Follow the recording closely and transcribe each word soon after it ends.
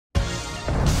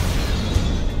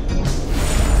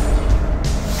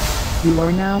You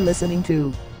are now listening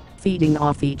to Feeding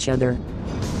Off Each Other.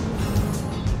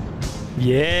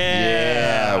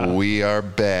 Yeah, we are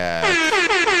back.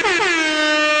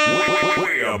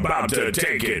 We're about to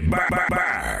take it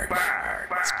back.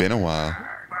 It's been a while.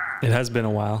 It has been a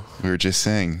while. We were just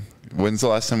saying, when's the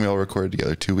last time we all recorded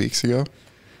together? 2 weeks ago?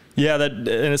 Yeah, and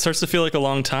it starts to feel like a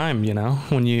long time, you know,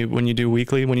 when you do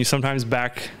weekly, when you sometimes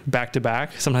back to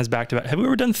back, sometimes back to back. Have we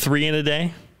ever done 3 in a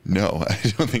day? No, I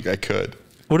don't think I could.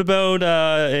 What about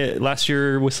last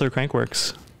year, Whistler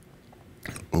Crankworks?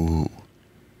 Ooh.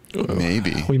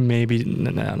 Maybe. I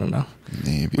don't know.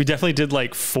 Maybe. We definitely did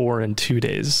like 4 in 2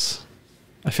 days.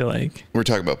 I feel like. We're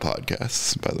talking about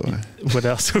podcasts, by the way. What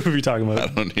else would we be talking about? I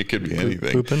don't know. It could be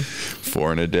anything. Pooping?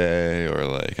 4 in a day, or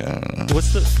like, I don't know.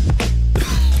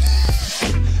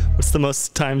 What's the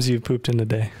most times you've pooped in a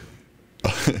day?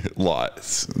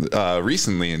 Lots.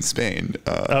 Recently in Spain.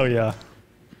 Oh, yeah.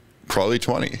 Probably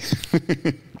 20.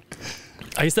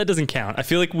 I guess that doesn't count. I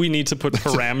feel like we need to put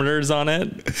parameters on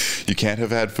it. You can't have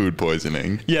had food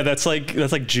poisoning. Yeah, that's like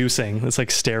juicing. That's like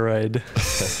steroid.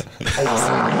 It's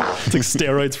like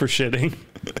steroids for shitting.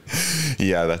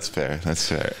 Yeah, that's fair. That's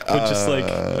fair. But just like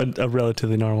a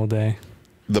relatively normal day.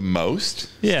 The most?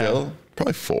 Yeah. Still?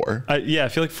 Probably 4. Yeah, I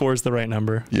feel like 4 is the right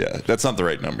number. Yeah, that's not the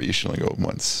right number. You should only go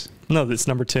once. No, it's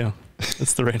number 2.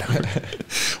 That's the right number.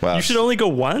 Wow. You should only go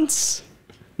once?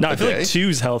 No, I feel like 2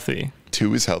 is healthy.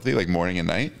 2 is healthy, like morning and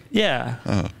night? Yeah.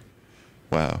 Oh,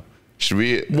 wow. Should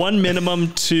we? 1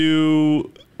 minimum,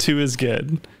 2 is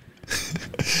good.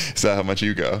 Is that how much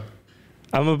you go?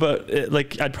 I'm about,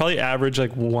 I'd probably average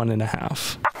like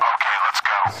 1.5.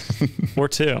 Okay, let's go. Or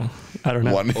 2. I don't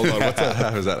know. One. Hold on, what's that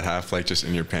half? Is that half like just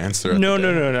in your pants? No.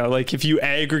 Like if you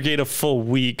aggregate a full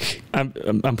week,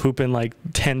 I'm pooping like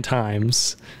 10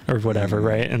 times or whatever,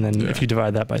 right? And then if you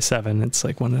divide that by 7, it's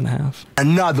like 1.5.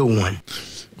 Another one.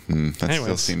 That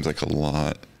still seems like a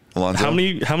lot. Alonzo?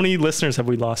 How many listeners have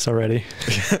we lost already?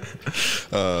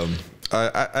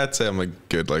 I'd say I'm like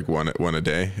good like one a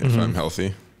day if I'm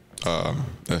healthy.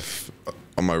 If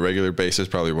on my regular basis,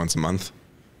 probably once a month.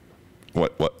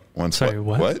 What? Once? Sorry,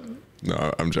 what?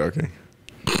 No, I'm joking.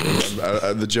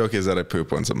 The joke is that I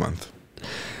poop once a month.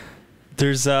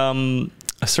 There's a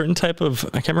certain type of,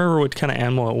 I can't remember what kind of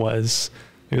animal it was.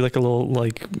 Maybe like a little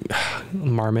like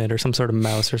marmot or some sort of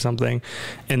mouse or something.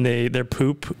 And their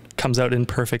poop comes out in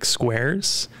perfect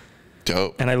squares.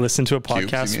 Dope. And I listened to a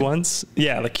Cubes, podcast you mean? once.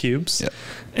 Yeah, like cubes. Yeah.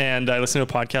 And I listened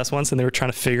to a podcast once and they were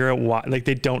trying to figure out why, like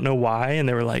they don't know why. And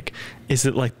they were like, is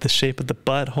it like the shape of the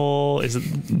butthole? Is it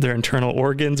their internal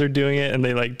organs are doing it? And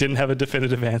they like didn't have a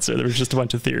definitive answer. There was just a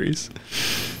bunch of theories.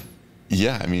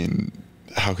 Yeah, I mean,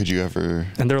 how could you ever?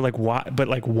 And they're like, why? But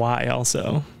like, why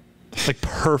also? Like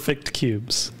perfect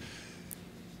cubes.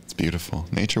 It's beautiful.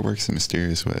 Nature works in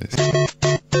mysterious ways.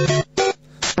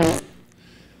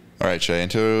 All right, should I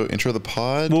intro the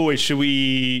pod? Well, wait, should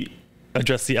we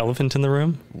address the elephant in the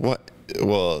room? What?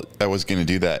 Well, I was going to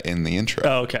do that in the intro.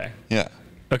 Oh, okay. Yeah.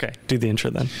 Okay, do the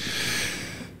intro then.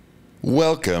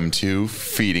 Welcome to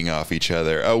Feeding Off Each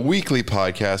Other, a weekly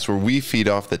podcast where we feed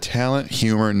off the talent,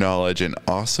 humor, knowledge, and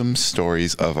awesome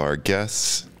stories of our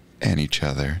guests and each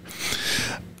other.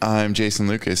 I'm Jason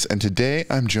Lucas, and today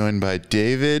I'm joined by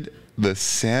David the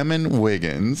Salmon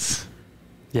Wiggins.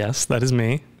 Yes, that is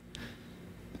me.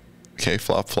 Okay,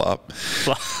 flop, flop.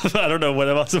 I don't know what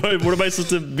else. What am I supposed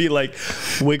to be like?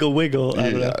 Wiggle, wiggle. I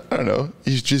don't know.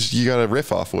 You got to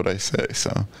riff off what I say.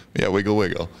 So yeah, wiggle,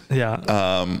 wiggle. Yeah.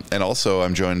 And also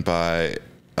I'm joined by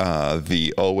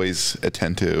the always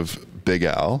attentive Big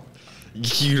Al.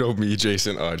 You know me,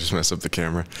 Jason. Oh, I just messed up the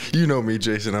camera. You know me,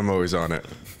 Jason. I'm always on it.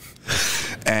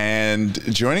 And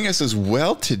joining us as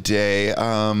well today,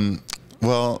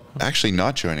 well, actually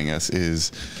not joining us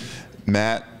is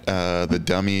Matt, the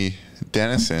dummy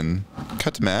Dennison.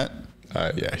 Cut to Matt.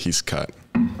 Yeah, he's cut.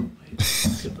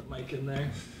 Get the mic in there.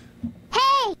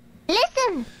 Hey,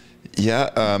 listen.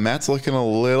 Yeah, Matt's looking a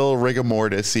little rigor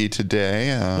mortis-y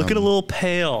today. Looking a little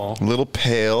pale. Little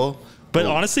pale. But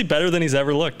honestly, better than he's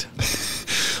ever looked.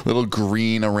 Little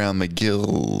green around the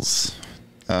gills.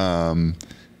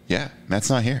 Yeah, Matt's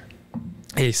not here.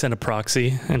 He sent a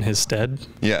proxy in his stead.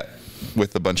 Yeah,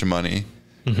 with a bunch of money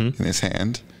in his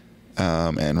hand.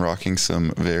 And rocking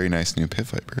some very nice new pit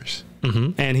vipers.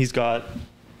 And he's got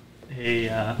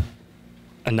a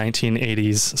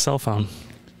 1980s cell phone.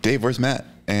 Dave, where's Matt?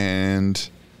 And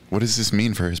what does this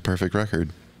mean for his perfect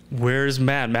record? Where's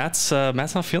Matt? Matt's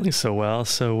not feeling so well,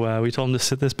 so we told him to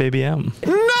sit this baby out.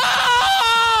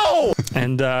 No!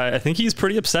 And I think he's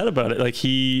pretty upset about it. Like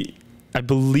I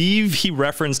believe he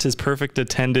referenced his perfect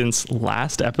attendance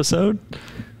last episode.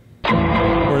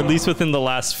 Or at least within the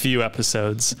last few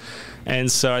episodes.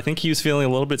 And so I think he was feeling a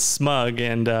little bit smug,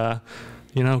 and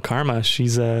you know, Karma,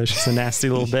 she's a nasty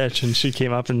little bitch, and she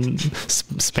came up and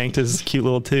spanked his cute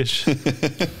little tush.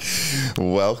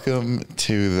 Welcome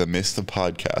to the Miss the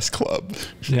Podcast Club.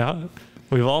 Yeah,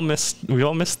 we all missed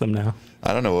them now.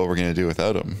 I don't know what we're gonna do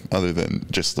without him, other than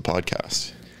just the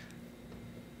podcast.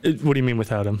 What do you mean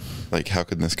without him? Like, how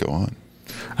could this go on?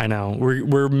 I know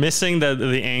we're missing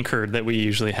the anchor that we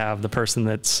usually have, the person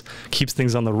that keeps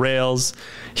things on the rails.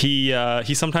 He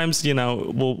sometimes, you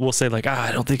know, will say like,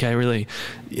 I don't think I really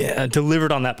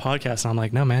delivered on that podcast. And I'm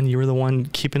like, no, man, you were the one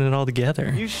keeping it all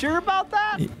together. You sure about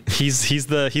that? He's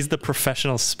the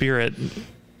professional spirit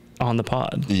on the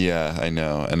pod. Yeah, I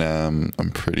know. And I'm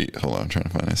hold on, I'm trying to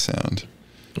find a sound.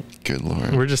 Good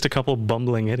Lord. We're just a couple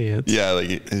bumbling idiots. Yeah, like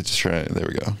it's trying. There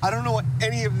we go. I don't know what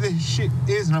any of this shit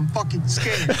is, and I'm fucking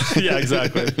scared. Yeah,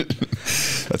 exactly.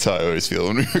 That's how I always feel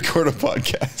when we record a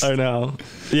podcast. I know.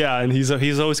 Yeah, and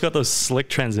he's always got those slick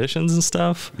transitions and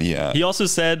stuff. Yeah. He also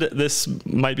said this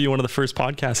might be one of the first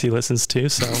podcasts he listens to.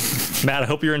 So, Matt, I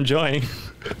hope you're enjoying.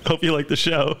 Hope you like the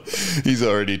show. He's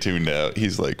already tuned out.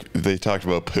 He's like, they talked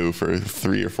about poo for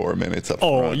 3 or 4 minutes up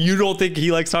Oh, front. you don't think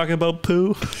he likes talking about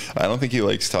poo? I don't think he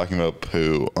likes talking about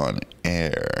poo on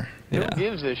air. Yeah. Who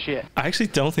gives a shit? I actually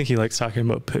don't think he likes talking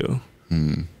about poo.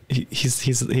 He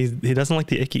doesn't like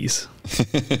the ickies.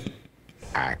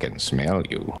 I can smell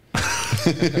you.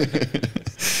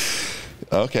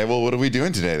 Okay, well, what are we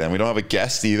doing today then? We don't have a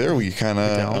guest either. We kind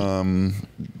of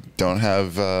don't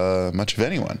have much of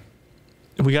anyone.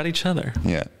 We got each other.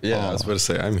 Yeah. Yeah, I was about to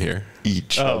say, I'm here.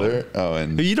 Each other. Oh,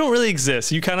 and You don't really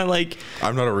exist. You kind of like,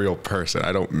 I'm not a real person.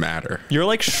 I don't matter. you're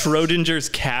like Schrodinger's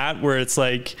cat, where it's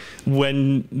like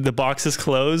when the box is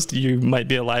closed, you might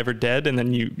be alive or dead, and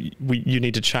then you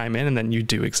need to chime in, and then you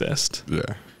do exist. Yeah.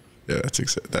 Yeah, that's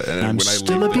exactly that. And I'm when I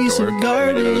still leave a the piece door, of when I get out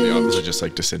of the garbage. office, I just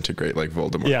like disintegrate like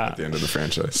Voldemort Yeah. at the end of the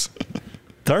franchise.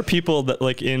 There are people that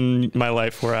like in my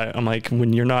life where I'm like,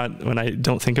 when I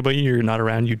don't think about you, you're not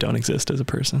around, you don't exist as a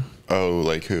person. oh,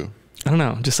 like who? I don't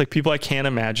know, just like people I can't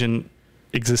imagine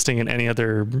existing in any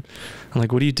other. I'm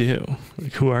like, what do you do?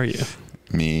 Like, who are you?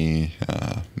 Me,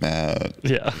 Matt,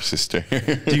 Yeah. your sister.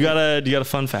 Do you got a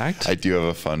fun fact? I do have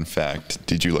a fun fact.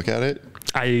 Did you look at it?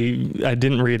 I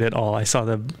didn't read it all. I saw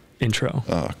the intro.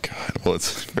 Oh God! Well,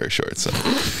 it's very short. So,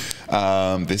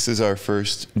 this is our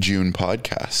first June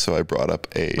podcast. So I brought up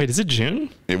a. Wait, is it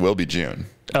June? It will be June.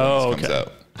 when Oh, this comes okay.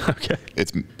 out. Okay.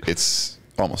 It's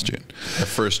almost June. The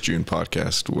first June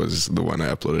podcast was the one I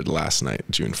uploaded last night,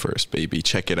 June 1st, baby.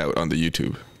 Check it out on the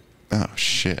YouTube. Oh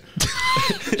shit.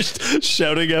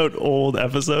 Shouting out old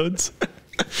episodes.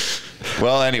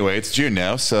 Well, anyway, it's June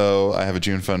now, so I have a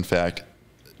June fun fact.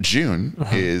 June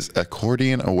is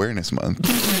Accordion Awareness Month,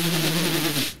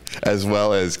 as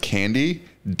well as Candy,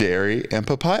 Dairy, and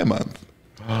Papaya Month.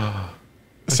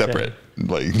 Separate,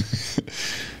 like.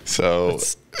 So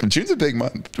June's a big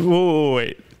month. Whoa,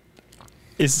 wait.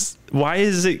 Why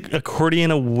is it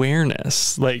accordion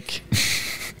awareness? Like,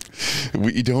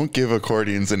 We don't give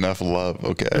accordions enough love.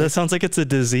 Okay. that sounds like it's a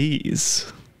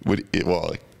disease.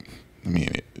 Well, I mean,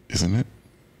 isn't it?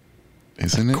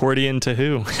 Isn't it? Accordion to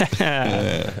who?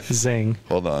 Zing.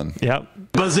 Hold on. Yep.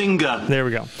 Bazinga. There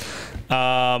we go.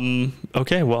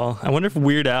 Okay, well, I wonder if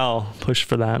Weird Al pushed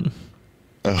for that.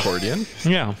 Accordion?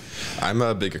 Yeah. I'm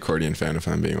a big accordion fan, if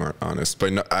I'm being honest.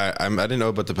 But no, I didn't know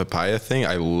about the papaya thing.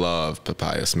 I love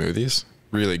papaya smoothies.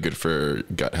 Really good for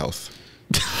gut health.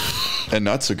 And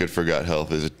not so good for gut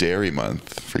health is Dairy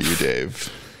Month for you,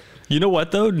 Dave. You know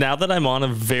what, though? Now that I'm on a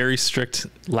very strict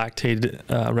lactate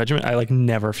regimen, I like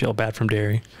never feel bad from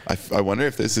dairy. I wonder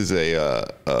if this is a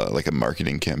like a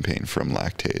marketing campaign from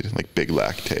Lactaid, like Big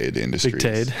Lactaid Industries.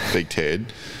 Big Taid.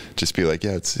 Just be like,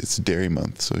 yeah, it's Dairy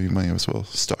Month, so you might as well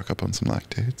stock up on some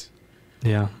lactates.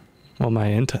 Yeah. Well, my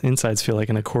insides feel like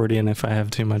an accordion if I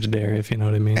have too much dairy, if you know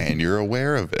what I mean. And you're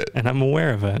aware of it. And I'm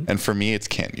aware of it. And for me, it's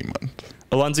Candy Month.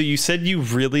 Alonzo, you said you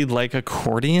really like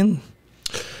accordion?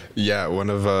 Yeah, one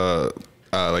of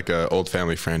like a old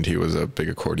family friend. He was a big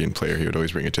accordion player. He would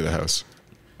always bring it to the house.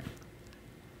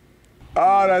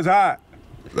 Oh, that's hot.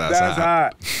 That's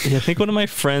hot. Yeah, I think one of my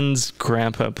friends'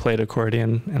 grandpa played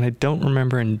accordion, and I don't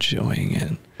remember enjoying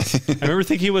it. I remember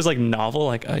thinking it was like novel,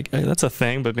 like that's a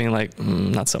thing, but being like,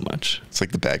 not so much. It's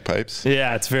like the bagpipes.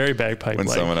 Yeah, it's very bagpipe. When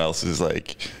someone else is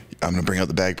like, I'm going to bring out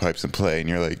the bagpipes and play, and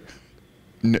you're like,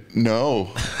 no,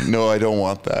 I don't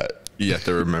want that. Yeah,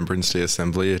 the Remembrance Day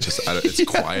Assembly. It's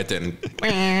quiet and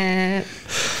Yeah,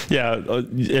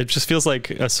 it just feels like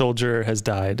a soldier has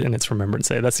died, and it's Remembrance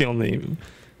Day. That's the only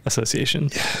Association.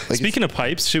 like Speaking of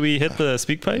pipes, should we hit the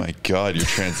speak pipe? My God, your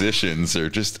transitions are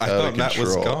just I out thought of Matt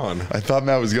was control. gone. I thought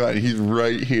Matt was gone. He's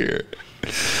right here.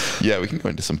 Yeah, we can go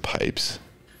into some pipes.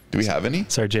 Do we have any?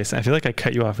 Sorry, Jason. I feel like I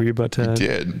cut you off. Were you about to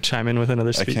did. chime in with another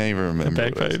I speak? can't even remember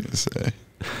what I was bagpipe?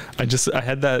 going to say.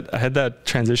 I had that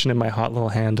transition in my hot little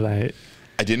hand, and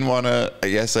I didn't want to. I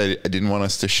guess I didn't want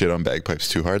us to shit on bagpipes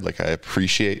too hard. Like, I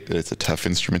appreciate that it's a tough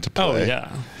instrument to play. oh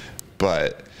yeah.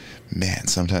 But man,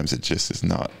 sometimes it just is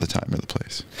not the time or the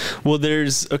place. Well,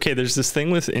 there's this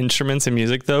thing with instruments and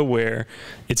music though, where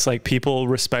it's like people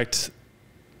respect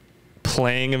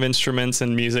playing of instruments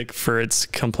and music for its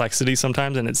complexity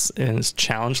sometimes and its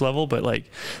challenge level, but like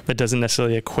that doesn't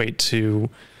necessarily equate to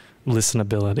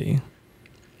listenability.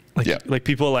 Like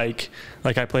people like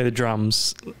I play the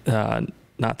drums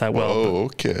not that well. Oh,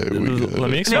 okay.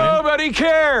 Let me explain. Nobody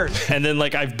cares. And then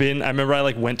like I remember I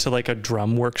like went to like a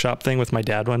drum workshop thing with my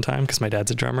dad one time because my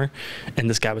dad's a drummer, and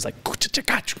this guy was like,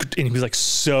 and he was like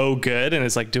so good and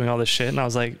it's like doing all this shit, and I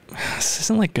was like, this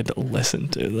isn't like good to listen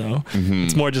to though. Mm-hmm.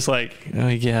 It's more just like, oh,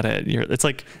 I get it. It's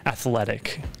like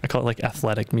athletic. I call it like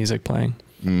athletic music playing.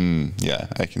 Yeah,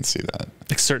 I can see that.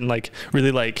 Like certain like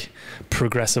really like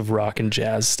progressive rock and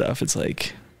jazz stuff. It's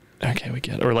like, okay, we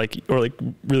get it. Or like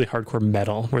really hardcore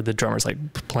metal where the drummer's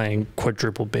like playing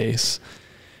quadruple bass.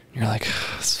 You're like,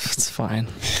 it's fine.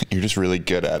 You're just really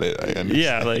good at it. I understand.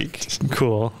 Yeah, like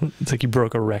cool. It's like you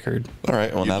broke a record. All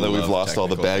right. Well, You now that we've love lost all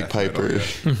the technical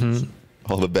death metal, bagpipers,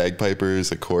 all the bagpipers,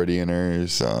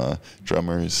 accordioners,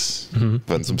 drummers, if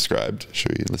unsubscribed,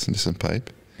 should we listen to some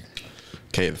pipe?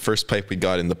 Okay, the first pipe we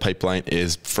got in the pipeline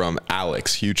is from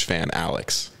Alex. Huge fan,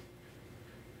 Alex.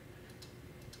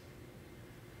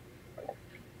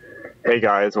 Hey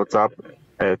guys, what's up?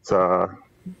 It's your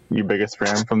biggest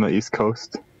fan from the East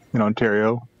Coast in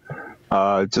Ontario.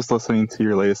 Just listening to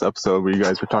your latest episode where you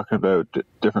guys were talking about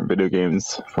different video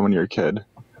games from when you were a kid.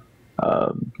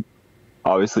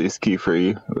 Obviously, Ski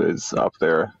Free is up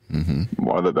there,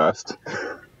 one of the best.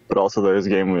 But also, there's a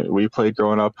game we played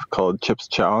growing up called Chips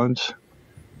Challenge.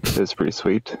 It's pretty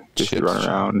sweet. Just you run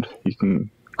around, you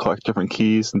can collect different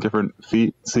keys and different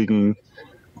feet, so you can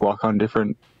walk on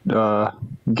different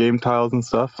game tiles and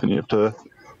stuff, and you have to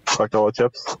collect all the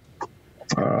chips.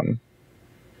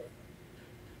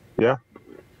 Yeah.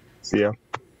 See ya.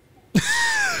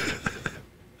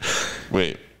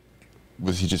 Wait,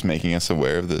 was he just making us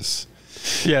aware of this?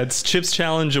 Yeah, it's Chips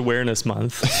Challenge Awareness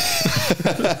Month.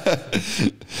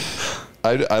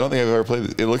 I don't think I've ever played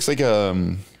this. It looks like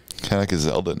kind of like a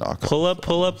Zelda knockoff.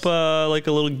 Pull up like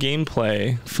a little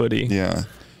gameplay footy. Yeah.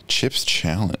 Chips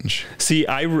Challenge. See,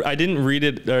 I didn't read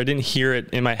it, or I didn't hear it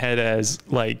in my head as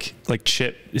like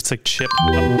chip. It's like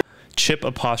chip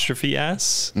apostrophe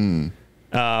S.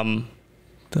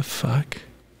 The fuck?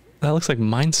 That looks like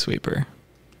Minesweeper.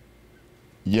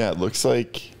 Yeah, it looks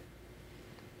like.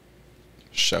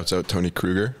 Shouts out Tony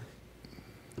Kruger.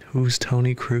 Who's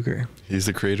Tony Kruger? He's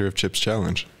the creator of Chips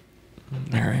Challenge.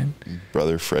 All right.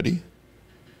 Brother Freddy.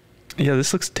 Yeah,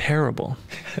 this looks terrible.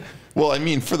 Well, I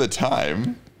mean, for the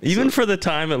time. Even for the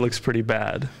time, it looks pretty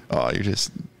bad. Oh, you're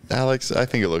just Alex. I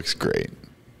think it looks great.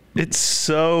 It's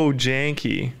so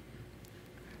janky.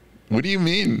 What do you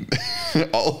mean?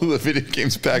 All of the video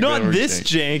games back then Not were this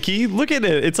janky. Look at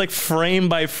it. It's like frame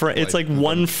by frame. It's like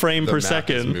one frame per The map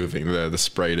is second. moving. The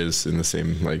sprite is in the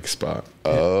same like spot.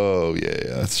 Oh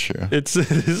yeah, that's true. This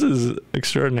is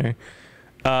extraordinary.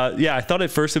 Yeah, I thought at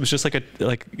first it was just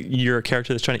like you're a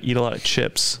character that's trying to eat a lot of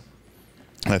chips.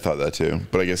 I thought that too,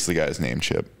 but I guess the guy's named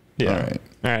Chip. Yeah.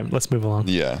 All right, let's move along.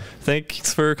 Yeah.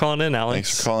 Thanks for calling in, Alex.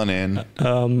 Thanks for calling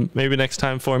in. Maybe next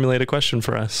time formulate a question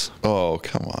for us. Oh,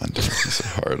 come on. Don't be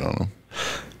so hard on him.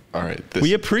 All right.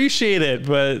 We appreciate it,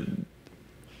 but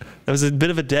that was a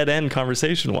bit of a dead end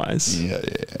conversation-wise. Yeah.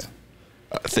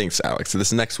 Thanks, Alex.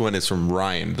 This next one is from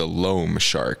Ryan, the Loam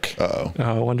Shark. Uh-oh.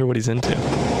 I wonder what he's into.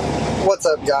 What's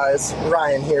up, guys?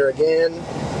 Ryan here again.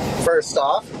 First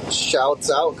off,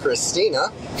 shouts out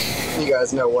Christina. You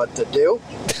guys know what to do.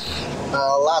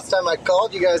 Last time I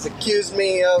called, you guys accused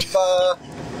me of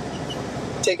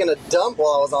taking a dump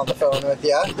while I was on the phone with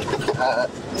you.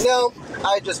 No,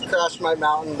 I just crashed my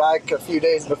mountain bike a few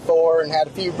days before and had a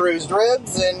few bruised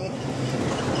ribs and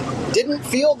didn't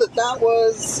feel that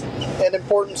was an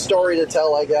important story to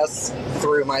tell, I guess,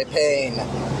 through my pain.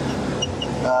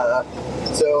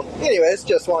 So, anyways,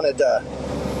 just wanted to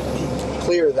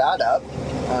clear that up.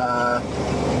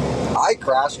 I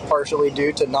crashed partially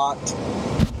due to not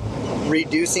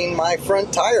reducing my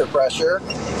front tire pressure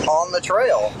on the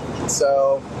trail.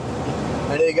 So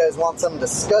I know you guys want some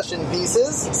discussion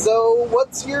pieces. So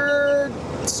what's your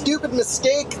stupid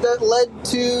mistake that led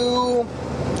to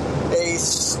a a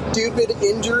stupid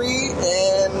injury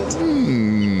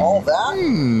and all that.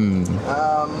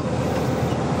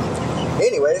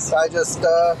 Anyways, I just,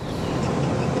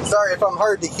 sorry if I'm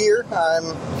hard to hear.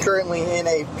 I'm currently in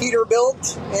a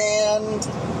Peterbilt and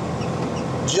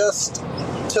just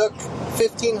took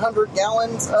 1,500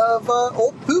 gallons of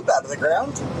old poop out of the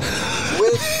ground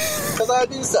because I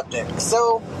do septic.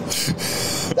 So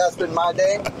that's been my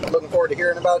day. Looking forward to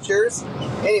hearing about yours.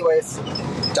 Anyways,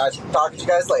 talk to you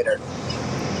guys later.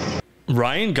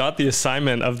 Ryan got the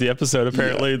assignment of the episode,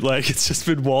 apparently. Yeah. Like, it's just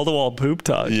been wall-to-wall poop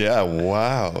talk. Yeah,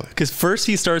 wow. Because first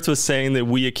he starts with saying that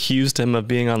we accused him of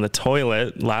being on the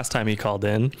toilet last time he called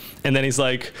in. And then he's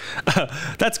like,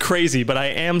 that's crazy, but I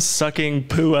am sucking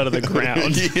poo out of the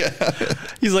ground. Yeah.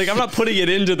 He's like, I'm not putting it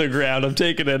into the ground. I'm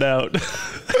taking it out.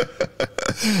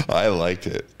 I liked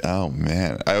it. Oh,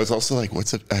 man. I was also like,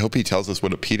 I hope he tells us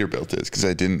what a Peterbilt is, because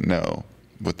I didn't know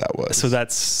what that was. So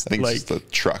that's, I think like, it's just a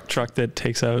truck that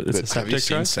takes out. It's a septic truck. Have you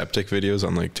seen septic videos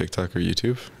on like TikTok or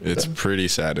YouTube? It's pretty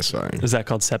satisfying. Is that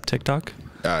called Septic Talk?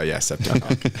 Yeah, Septic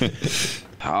Talk.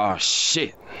 Oh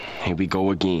shit! Here we go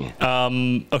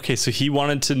again. Okay, so he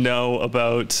wanted to know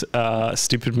about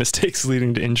stupid mistakes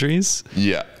leading to injuries.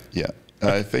 Yeah.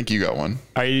 I think you got one.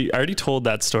 I already told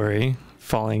that story.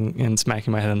 Falling and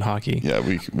smacking my head in hockey. Yeah,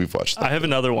 we've watched that. I have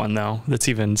another one though that's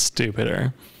even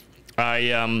stupider.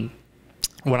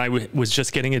 When I was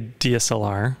just getting a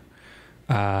DSLR,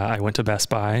 I went to Best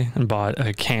Buy and bought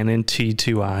a Canon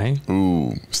T2i.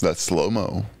 Ooh, so that's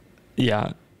slow-mo.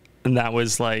 Yeah, and that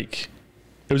was like,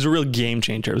 it was a real game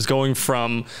changer. It was going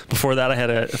from, before that I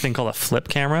had a thing called a flip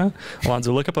camera.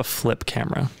 Alonzo, look up a flip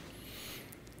camera.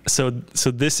 So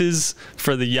this is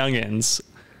for the youngins.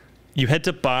 You had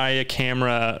to buy a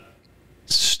camera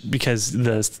because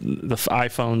the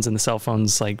iPhones and the cell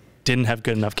phones like didn't have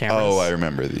good enough cameras. Oh, I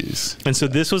remember these. And so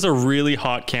this was a really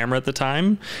hot camera at the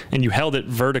time, and you held it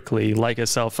vertically like a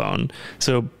cell phone.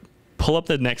 So pull up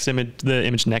the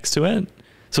image next to it.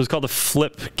 So it's called a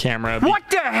flip camera. What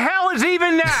the hell is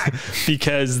even that?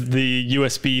 Because the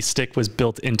USB stick was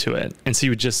built into it. And so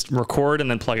you would just record and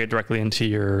then plug it directly into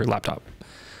your laptop.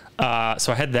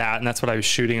 So I had that, and that's what I was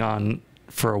shooting on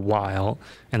for a while.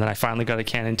 And then I finally got a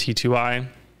Canon T2i.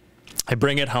 I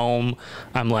bring it home.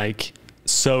 I'm like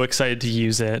so excited to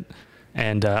use it.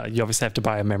 And you obviously have to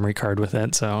buy a memory card with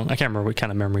it. So I can't remember what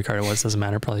kind of memory card it was. Doesn't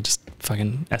matter. Probably just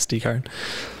fucking SD card.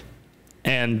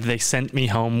 And they sent me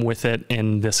home with it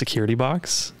in the security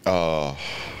box. Oh.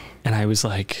 And I was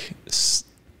like,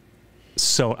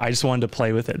 so I just wanted to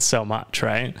play with it so much,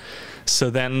 right? So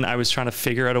then I was trying to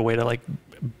figure out a way to like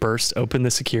burst open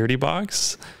the security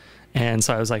box. And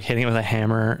so I was like hitting it with a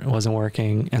hammer. It wasn't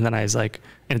working. And then I was like,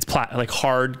 and it's like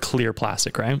hard, clear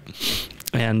plastic, right?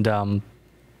 And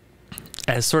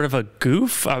as sort of a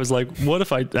goof, I was like, what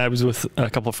if I was with a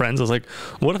couple of friends. I was like,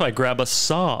 what if I grab a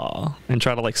saw and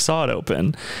try to like saw it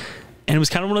open? And it was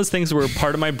kind of one of those things where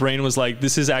part of my brain was like,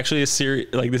 this is actually a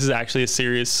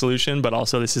serious solution, but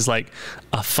also this is like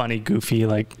a funny, goofy,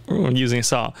 like using a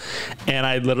saw. And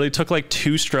I literally took like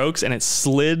 2 strokes and it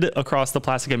slid across the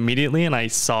plastic immediately, and I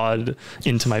sawed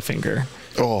into my finger.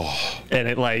 Oh. And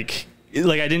it like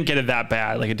I didn't get it that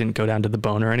bad. Like it didn't go down to the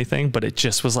bone or anything, but it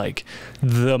just was like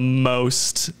the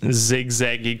most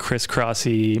zigzaggy,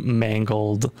 crisscrossy,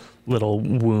 mangled little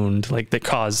wound, like that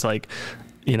caused like,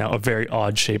 you know, a very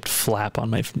odd shaped flap on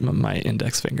my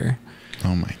index finger.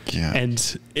 Oh my God.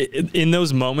 And in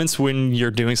those moments when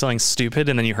you're doing something stupid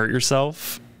and then you hurt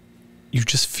yourself, you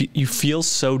just you feel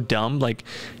so dumb. Like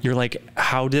you're like,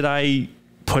 how did I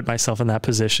put myself in that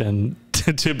position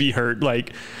to be hurt?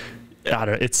 Like, I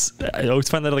don't know. I always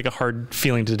find that like a hard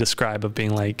feeling to describe, of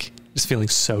being like, just feeling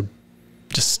so,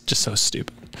 just so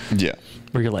stupid. Yeah.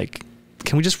 Where you're like,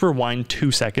 can we just rewind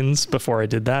 2 seconds before I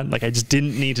did that? Like, I just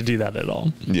didn't need to do that at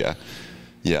all. Yeah.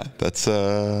 Yeah. That's,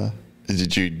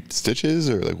 did you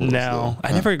stitches or like, no,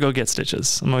 I never go get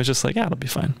stitches. I'm always just like, yeah, it'll be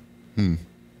fine. I'm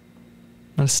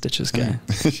not a stitches guy.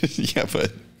 Yeah,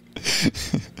 but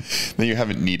then you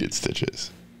haven't needed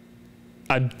stitches.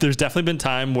 There's definitely been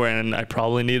time when I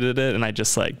probably needed it and I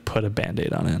just like put a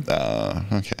Band-Aid on it.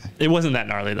 Okay. It wasn't that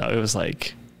gnarly though. It was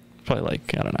like, probably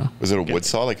like, I don't know. Was it a wood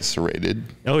saw, like a serrated?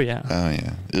 Oh yeah. Oh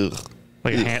yeah. Ugh.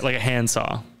 Like a hand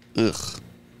saw. Ugh.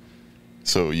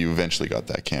 So you eventually got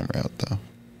that camera out though.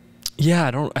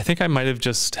 Yeah, I think I might have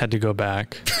just had to go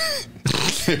back.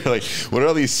 You're like, what are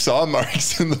all these saw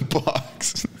marks in the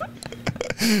box?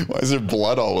 Why is there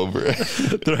blood all over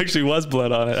it? There actually was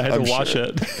blood on it. I had to wash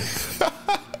it.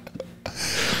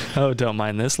 Oh, don't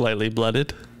mind this lightly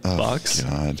blooded box.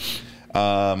 God.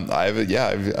 I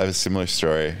have a similar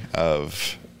story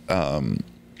of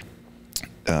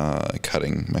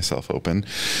cutting myself open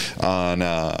on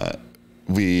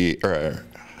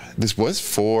this was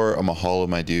for a Mahalo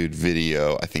My Dude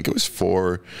video. I think it was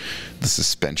for the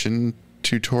suspension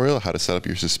tutorial, how to set up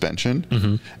your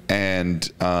suspension. And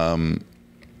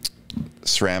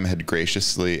SRAM had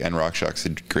graciously, and RockShox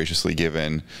had graciously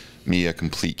given me a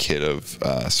complete kit of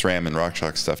SRAM and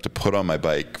RockShox stuff to put on my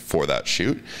bike for that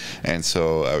shoot. And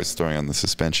so I was throwing on the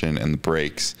suspension and the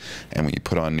brakes. And when you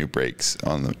put on new brakes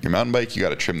on your mountain bike, you got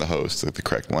to trim the hose to the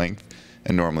correct length.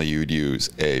 And normally you would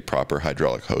use a proper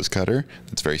hydraulic hose cutter.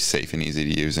 It's very safe and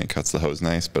easy to use and it cuts the hose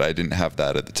nice, but I didn't have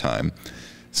that at the time.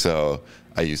 So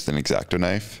I used an X-Acto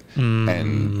knife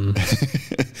and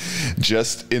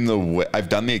just in the way, I've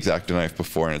done the X-Acto knife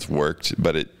before and it's worked,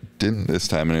 but it didn't this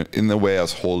time. And in the way I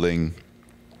was holding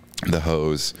the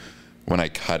hose, when I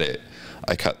cut it,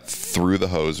 I cut through the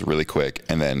hose really quick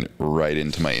and then right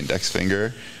into my index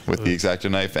finger with the X-Acto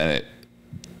knife. And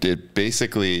it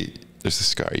basically, there's a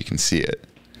scar. You can see it.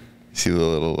 See the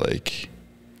little like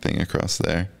thing across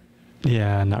there?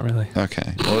 Yeah, not really.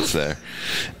 Okay. Well, it's there.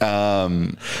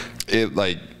 It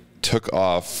like took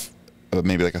off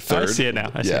maybe like a third. I see it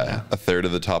now. I see it now. A third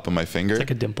of the top of my finger. It's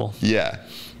like a dimple. Yeah.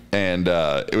 And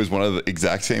it was one of the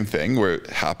exact same thing where it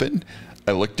happened.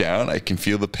 I look down, I can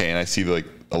feel the pain. I see like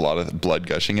a lot of blood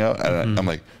gushing out. And I'm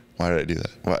like, why did I do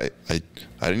that? Why? I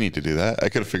didn't need to do that. I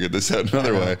could have figured this out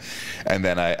another way. And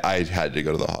then I had to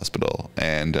go to the hospital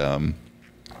and to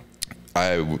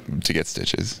get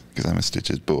stitches because I'm a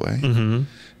stitches boy.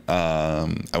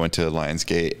 I went to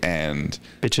Lionsgate and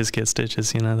bitches get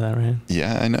stitches. You know that, right?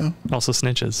 Yeah, I know. Also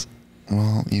snitches.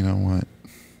 Well, you know what?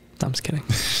 I'm just kidding.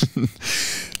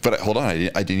 But hold on, I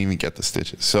didn't even get the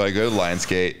stitches. So I go to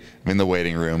Lionsgate. I'm in the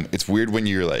waiting room. It's weird when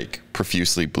you're like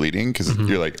profusely bleeding because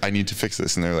you're like, I need to fix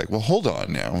this, and they're like, well, hold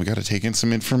on now. We got to take in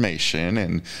some information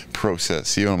and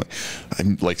process you. And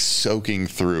I'm like soaking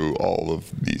through all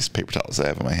of these paper towels I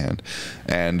have in my hand,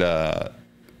 and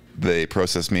they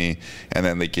process me, and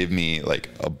then they give me like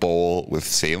a bowl with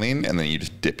saline, and then you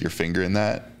just dip your finger in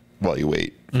that while you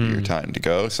wait for your time to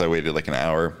go. So I waited like an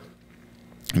hour.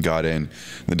 Got in.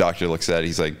 The doctor looks at it.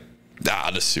 He's like,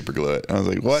 just super glue it. I was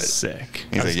like, what? Sick.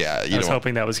 He's like, yeah. I was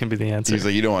hoping that was going to be the answer. He's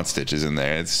like, you don't want stitches in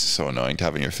there. It's so annoying to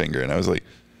have in your finger. And I was like,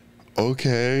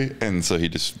 okay. And so he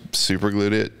just super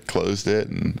glued it, closed it,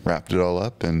 and wrapped it all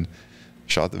up and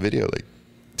shot the video like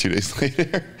 2 days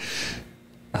later.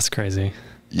 That's crazy.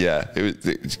 Yeah,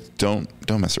 don't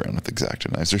mess around with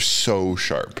X-Acto knives. They're so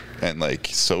sharp and like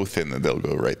so thin that they'll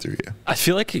go right through you. I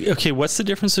feel like, okay, what's the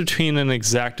difference between an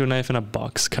X-Acto knife and a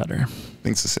box cutter? I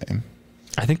think it's the same.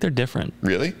 I think they're different.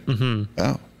 Really?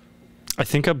 Oh. I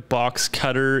think a box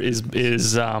cutter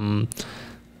is actually,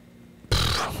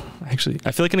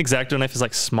 I feel like an X-Acto knife is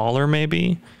like smaller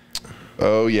maybe.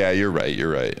 Oh yeah, you're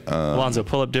right. Alonzo,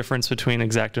 pull up difference between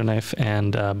X-Acto knife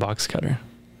and box cutter.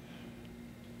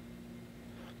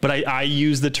 But I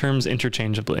use the terms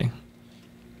interchangeably.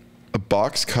 A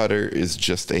box cutter is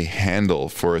just a handle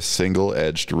for a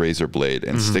single-edged razor blade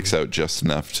and sticks out just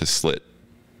enough to slit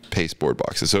pasteboard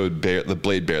boxes. So the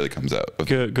blade barely comes out.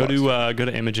 Go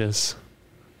to images.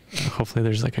 Hopefully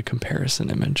there's like a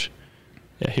comparison image.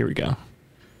 Yeah, here we go.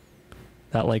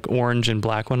 That like orange and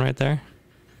black one right there.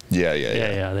 Yeah.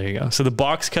 There you go. So the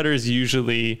box cutter is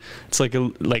usually, it's like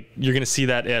you're gonna see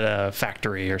that at a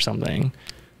factory or something.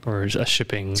 Or a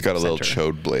shipping It's got a little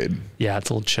chode blade. Yeah,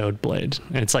 it's a little chode blade.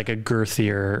 And it's like a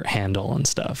girthier handle and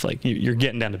stuff. Like you're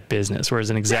getting down to business. Whereas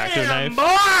an X-Acto knife...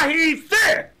 boy, he's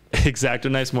thick!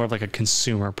 X-Acto knife's more of like a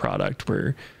consumer product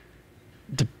where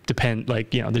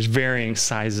there's varying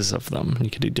sizes of them. And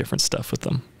you can do different stuff with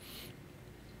them.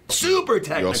 Super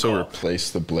technical. You also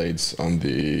replace the blades on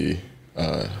the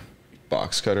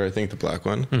box cutter, I think, the black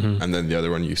one. And then the other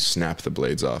one, you snap the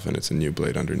blades off and it's a new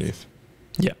blade underneath.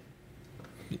 Yeah.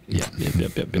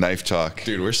 Yep. Knife talk.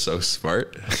 Dude, we're so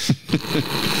smart.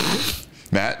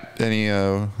 Matt,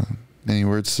 any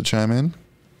words to chime in?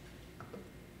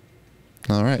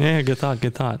 All right. Yeah, good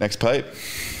thought. Next pipe.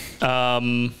 Wait,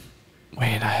 I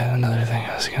had another thing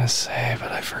I was going to say,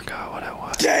 but I forgot what it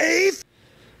was. Dave!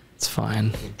 It's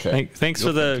fine. Okay. Thanks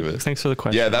for the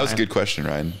question. Yeah, that was a good question,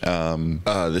 Ryan.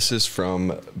 This is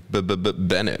from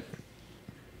Bennett.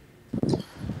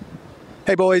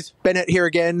 Hey boys, Bennett here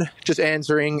again, just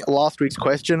answering last week's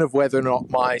question of whether or not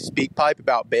my speak pipe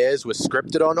about bears was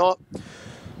scripted or not.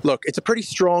 Look, it's a pretty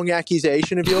strong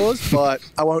accusation of yours, but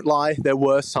I won't lie, there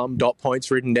were some dot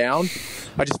points written down.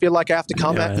 I just feel like I have to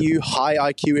come at you high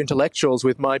IQ intellectuals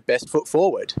with my best foot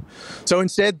forward. So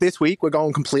instead, this week, we're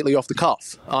going completely off the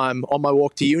cuff. I'm on my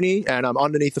walk to uni, and I'm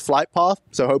underneath the flight path,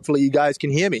 so hopefully you guys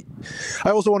can hear me. I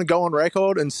also want to go on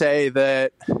record and say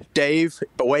that Dave,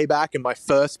 way back in my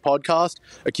first podcast,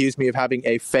 accused me of having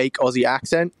a fake Aussie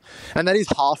accent. And that is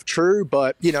half true,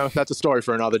 but, you know, that's a story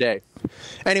for another day.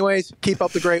 Anyways, keep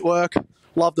up the great work.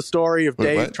 Love the story of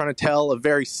Dave trying to tell a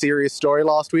very serious story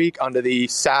last week under the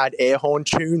sad air horn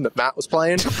tune that Matt was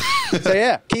playing. So,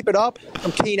 yeah, keep it up.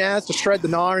 I'm keen as to shred the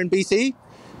gnar in BC.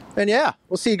 And, yeah,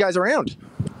 we'll see you guys around.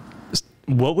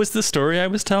 What was the story I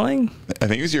was telling? I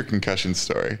think it was your concussion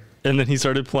story. And then he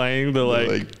started playing the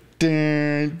like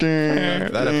dun,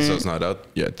 dun, that episode's not out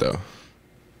yet, though.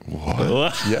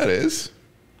 What? Yeah, it is.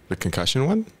 The concussion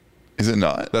one? Is it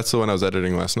not? That's the one I was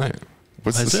editing last night.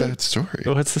 What's the sad story?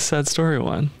 What's the sad story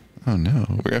one? Oh no,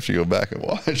 we're gonna have to go back and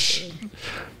watch.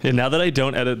 Yeah, now that I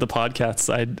don't edit the podcasts,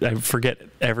 I forget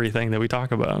everything that we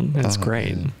talk about. It's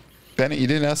great. Man. Bennett, you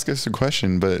didn't ask us a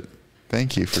question, but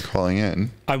thank you for calling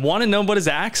in. I want to know about his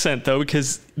accent though,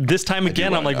 because this time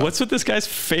again, I'm like, what's with this guy's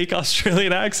fake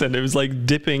Australian accent? It was like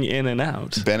dipping in and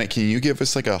out. Bennett, can you give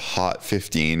us like a hot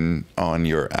 15 on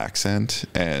your accent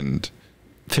and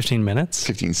 15 minutes?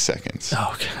 15 seconds.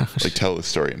 Oh gosh. Like tell the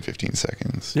story in 15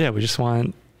 seconds. Yeah, we just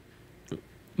want...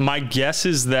 My guess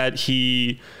is that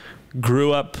he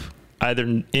grew up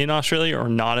either in Australia or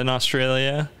not in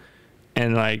Australia.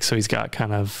 And like, so he's got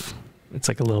kind of... It's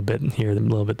like a little bit in here, a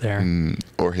little bit there.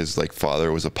 Or his like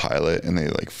father was a pilot and they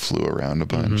like flew around a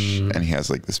bunch and he has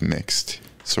like this mixed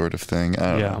sort of thing.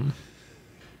 I don't know.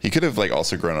 He could have like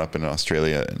also grown up in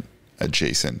Australia,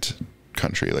 adjacent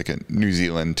country, like a New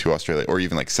Zealand to Australia, or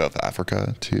even like South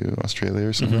Africa to Australia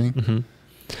or something.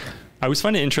 I always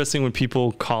find it interesting when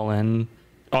people call in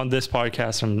on this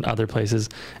podcast and other places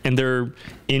and they're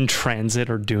in transit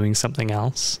or doing something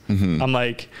else. I'm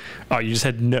like, oh, you just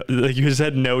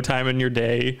had no time in your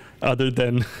day other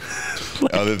than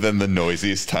other than the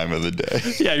noisiest time of the day.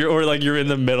 Yeah, you're in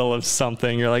the middle of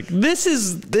something. You're like, this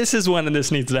is when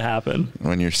this needs to happen.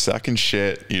 When you're sucking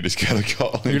shit, you just gotta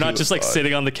call. You're not just like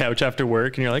sitting on the couch after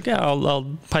work and you're like, yeah,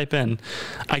 I'll pipe in.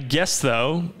 I guess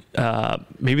though,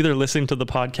 maybe they're listening to the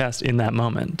podcast in that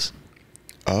moment.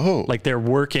 Oh, like they're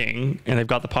working and they've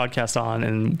got the podcast on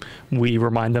and we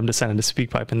remind them to send it to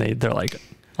SpeakPipe and they're like,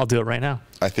 I'll do it right now.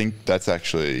 I think that's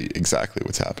actually exactly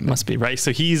what's happening. Must be, right?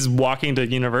 So he's walking to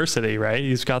university, right?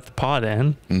 He's got the pod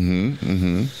in.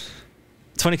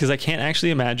 It's funny because I can't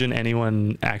actually imagine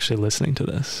anyone actually listening to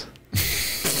this.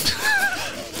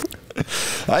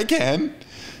 I can.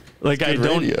 Like I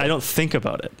don't think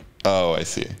about it. Oh, I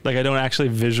see. Like I don't actually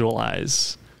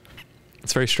visualize.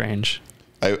 It's very strange.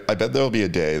 I bet there'll be a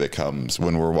day that comes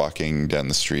when we're walking down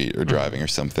the street or driving or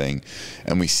something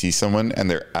and we see someone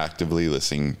and they're actively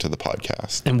listening to the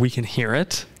podcast. And we can hear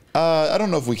it? I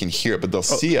don't know if we can hear it, but they'll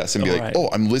see us and be like, oh,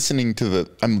 I'm listening to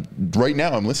I'm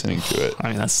listening to it. I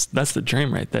mean, that's the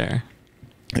dream right there.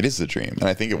 It is the dream. And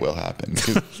I think it will happen.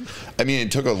 I mean,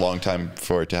 it took a long time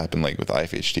for it to happen, like with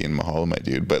IFHT and Mahalo, my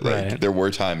dude. But like, there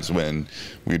were times when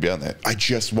we'd be on that. I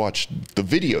just watched the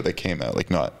video that came out,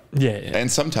 like not. Yeah.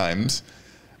 And sometimes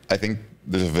I think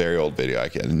there's a very old video.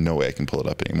 No way I can pull it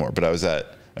up anymore. But I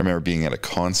remember being at a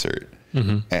concert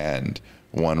and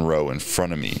one row in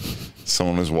front of me,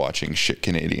 someone was watching Shit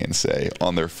Canadian Say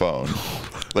on their phone,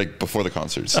 like before the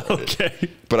concert started. Okay.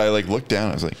 But I like looked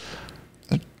down, I was like,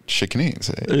 Shit Canadian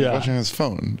Say. He's watching on his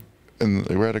phone. And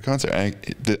we're at a concert. I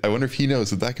wonder if he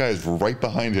knows that guy is right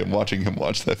behind him watching him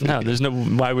watch that video. No,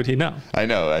 why would he know? I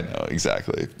know,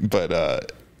 exactly. But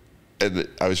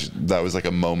that was like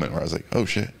a moment where I was like, oh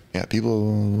shit. Yeah,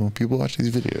 people watch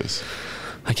these videos.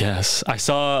 I guess. I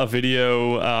saw a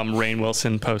video Rainn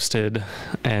Wilson posted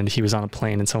and he was on a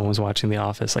plane and someone was watching The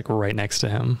Office like right next to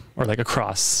him or like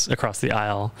across the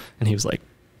aisle and he was like,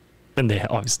 and they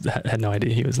obviously had no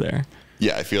idea he was there.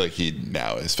 Yeah, I feel like he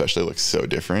now especially looks so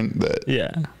different that...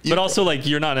 Yeah, but also like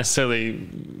you're not necessarily,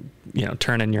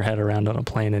 turning your head around on a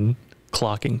plane and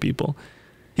clocking people.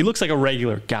 He looks like a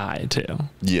regular guy too.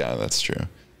 Yeah, that's true.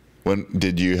 When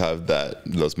did you have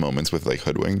those moments with like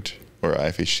Hoodwinked or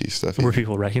IFHT stuff? Where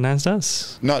people recognized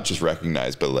us? Not just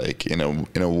recognized, but like in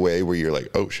a way where you're like,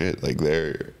 oh shit, like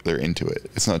they're into it.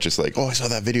 It's not just like, oh, I saw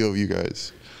that video of you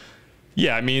guys.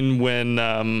 Yeah, I mean when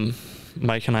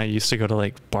Mike and I used to go to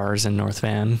like bars in North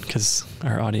Van because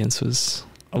our audience was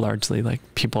largely like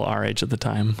people our age at the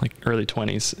time, like early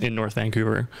 20s in North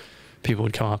Vancouver. People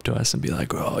would come up to us and be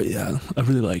like, oh yeah, I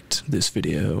really liked this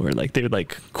video, or like they would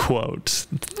like quote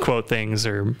things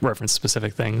or reference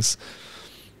specific things,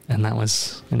 and that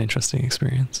was an interesting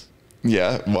experience.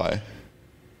 Yeah, why?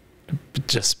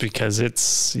 Just because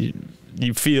it's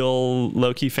you feel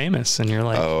low-key famous and you're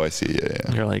like, oh, I see.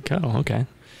 Yeah. You're like, oh, okay.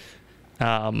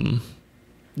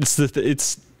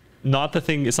 It's not the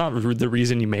thing. It's not the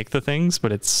reason you make the things,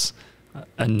 but it's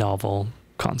a novel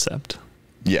concept.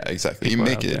 Yeah, exactly. You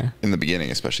People make out it there. in the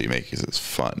beginning, especially you make it 'cause it's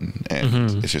fun,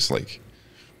 and it's just like,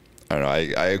 I don't know.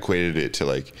 I equated it to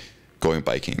like going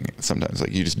biking. Sometimes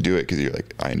like you just do it because you're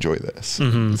like, I enjoy this.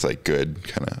 It's like good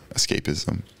kind of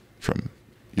escapism from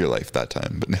your life that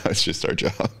time, but now it's just our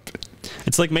job.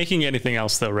 It's like making anything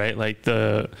else though, right? Like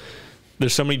there's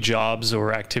so many jobs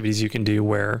or activities you can do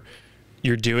where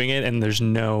you're doing it and there's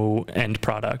no end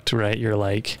product, right?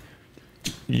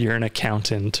 You're an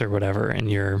accountant or whatever,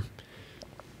 and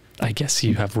I guess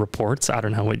you have reports. I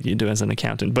don't know what you do as an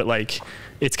accountant, but like,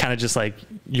 it's kind of just like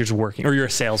you're just working, or you're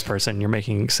a salesperson. You're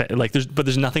making like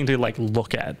there's nothing to like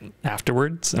look at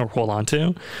afterwards or hold on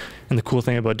to. And the cool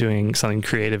thing about doing something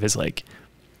creative is like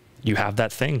you have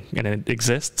that thing and it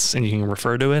exists and you can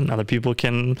refer to it and other people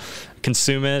can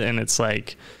consume it. And it's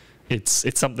like, it's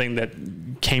something that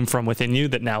came from within you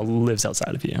that now lives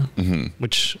outside of you,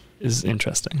 which is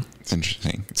interesting. It's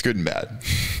interesting. It's good and bad.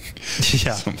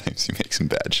 Yeah. Sometimes you make some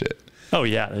bad shit. Oh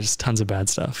yeah, there's tons of bad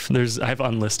stuff. I have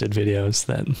unlisted videos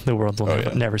that the world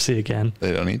will never see again.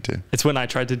 They don't need to. It's when I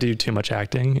tried to do too much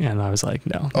acting and I was like,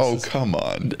 no. Come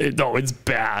on. It's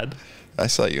bad. I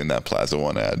saw you in that Plaza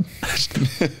One ad.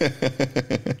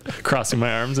 Crossing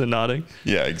my arms and nodding.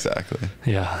 Yeah, exactly.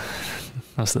 Yeah.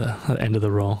 That was the end of the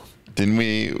roll. Didn't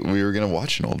we were going to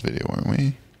watch an old video, weren't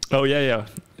we? Oh yeah.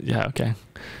 Yeah. Okay.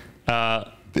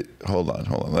 Hold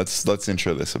on. Let's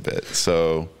intro this a bit.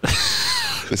 So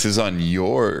this is on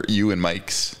you and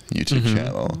Mike's YouTube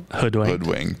channel,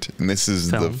 Hoodwinked. And this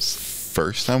is the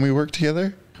first time we worked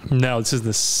together? No, this is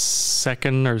the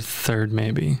second or third,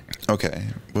 maybe. Okay.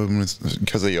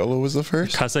 Casa YOLO was the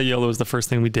first? Casa YOLO was the first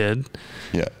thing we did.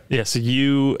 Yeah. Yeah, so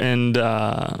you and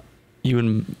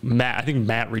Matt, I think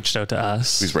Matt reached out to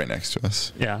us. He's right next to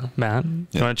us. Yeah, Matt.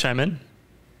 You want to chime in?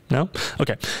 No?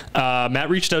 Okay. Matt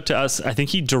reached out to us. I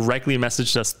think he directly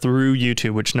messaged us through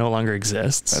YouTube, which no longer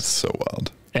exists. That's so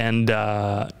wild. And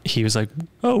he was like,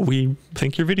 oh, we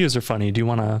think your videos are funny. Do you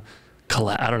want to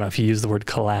collab? I don't know if he used the word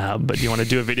collab, but do you want to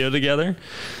do a video together?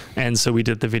 And so we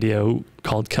did the video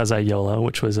called Casa YOLO,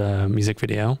 which was a music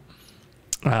video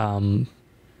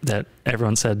that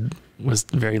everyone said was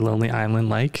very Lonely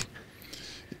Island-like.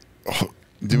 Oh.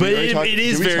 But it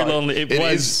is very lonely. It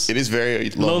is very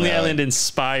Lonely Island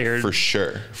inspired. For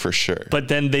sure. But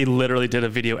then they literally did a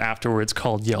video afterwards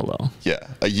called YOLO. Yeah.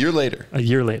 A year later.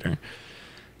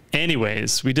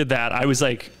 Anyways, we did that.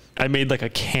 I made like a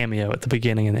cameo at the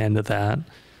beginning and end of that.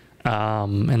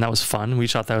 And that was fun. We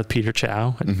shot that with Peter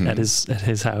Chow at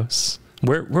his house.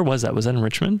 Where was that? Was that in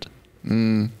Richmond?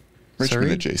 Richmond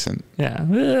Surrey? adjacent.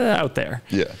 Yeah. Out there.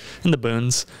 Yeah. In the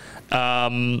boons.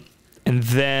 And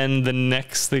then the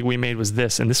next thing we made was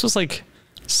this. And this was like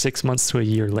 6 months to a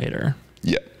year later.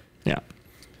 Yeah. Yeah.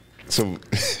 So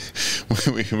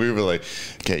we were like,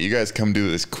 okay, you guys come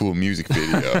do this cool music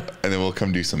video and then we'll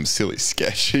come do some silly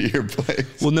sketch at your place.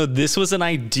 Well, no, this was an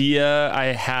idea I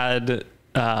had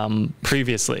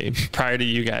previously, prior to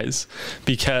you guys,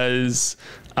 because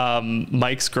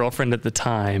Mike's girlfriend at the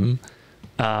time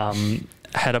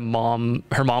had a mom.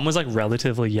 Her mom was like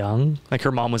relatively young. Like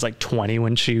her mom was like 20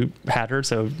 when she had her.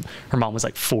 So her mom was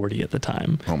like 40 at the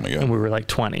time. Oh my God. And we were like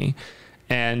 20.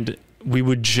 And we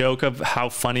would joke of how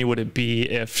funny would it be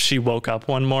if she woke up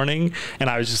one morning and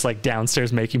I was just like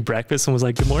downstairs making breakfast and was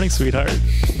like, good morning, sweetheart.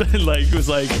 And like, it was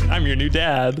like, I'm your new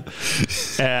dad.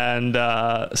 And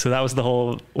so that was the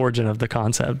whole origin of the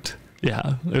concept.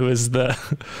 Yeah. It was the...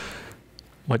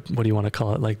 What do you want to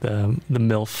call it? Like the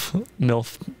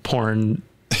MILF porn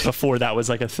before that was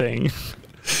like a thing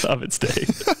of its day.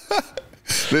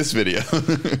 This video.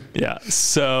 Yeah.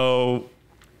 So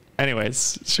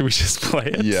anyways, should we just play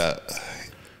it? Yeah.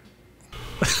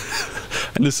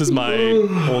 And this is my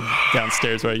old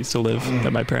downstairs where I used to live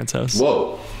at my parents' house.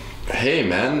 Whoa. Hey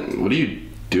man, what are you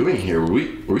doing here? Were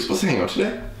we supposed to hang out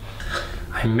today?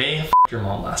 I may have f***ed your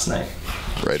mom last night.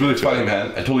 Right. It's really funny,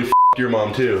 man. I totally f***ed your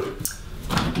mom too.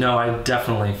 No, I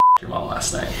definitely f***ed your mom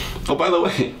last night. Oh, by the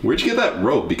way, where'd you get that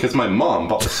robe? Because my mom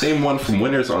bought the same one from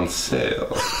Winners on sale.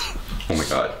 Oh my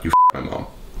God, you f***ed my mom.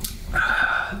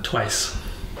 Twice.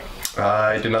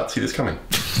 I did not see this coming.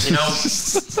 You know,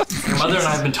 your mother and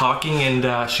I have been talking,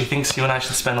 and she thinks you and I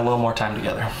should spend a little more time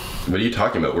together. What are you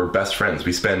talking about? We're best friends.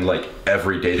 We spend like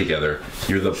every day together.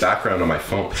 You're the background on my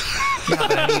phone. Yeah,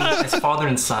 but I mean, as father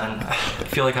and son, I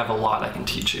feel like I have a lot I can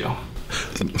teach you.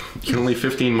 You're only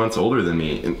 15 months older than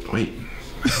me. And wait,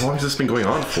 how long has this been going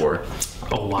on for?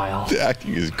 A while. The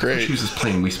acting is great. She was just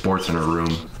playing Wii Sports in her room.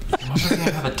 Your mother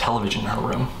doesn't have a television in her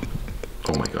room.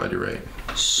 Oh my God, you're right.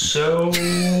 So,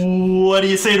 what do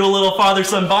you say to a little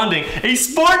father-son bonding? A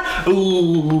sport?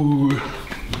 Ooh.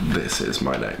 This is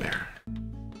my nightmare.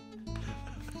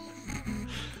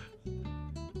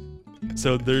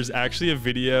 So there's actually a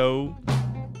video.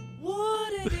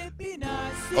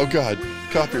 Oh God,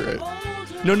 copyright.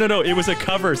 No. It was a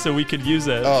cover, so we could use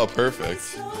it. Oh,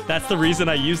 perfect. That's the reason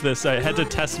I used this. I had to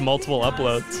test multiple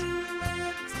uploads.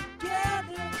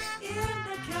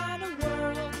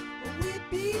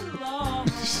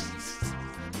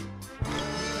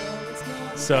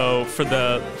 So for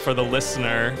the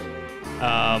listener,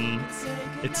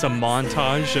 it's a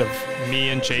montage of me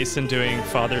and Jason doing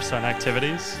father-son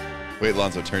activities. Wait,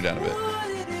 Lonzo, turn down a bit.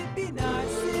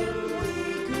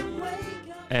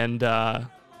 And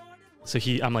so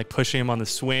I'm like pushing him on the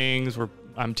swings.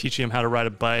 I'm teaching him how to ride a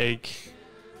bike.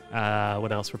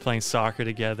 What else? We're playing soccer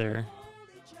together.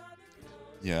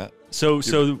 Yeah. So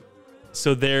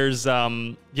there's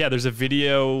there's a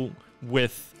video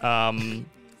with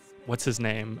what's his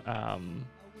name?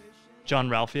 John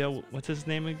Ralphio. What's his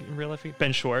name in real life?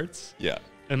 Ben Schwartz. Yeah.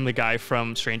 And the guy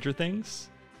from Stranger Things.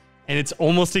 And it's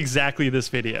almost exactly this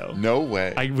video. No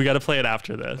way. We got to play it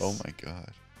after this. Oh my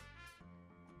God.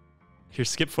 Here,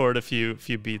 skip forward a few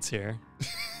beats here.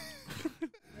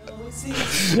 Oh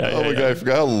my God, I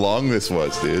forgot how long this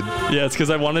was, dude. Yeah, it's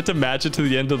because I wanted to match it to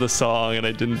the end of the song, and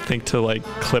I didn't think to like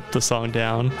clip the song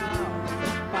down.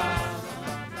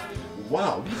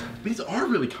 Wow, these are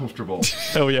really comfortable.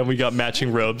 Oh yeah, we got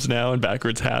matching robes now and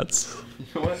backwards hats. You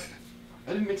know what?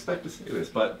 I didn't expect to say this,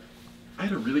 but I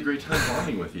had a really great time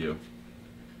bonding with you,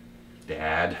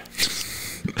 Dad.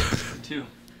 Too.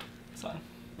 Son.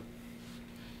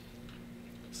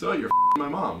 So you're my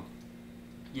mom.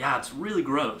 Yeah, it's really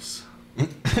gross.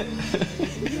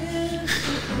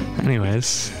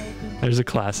 Anyways, there's a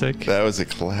classic. That was a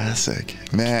classic.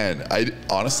 Man, I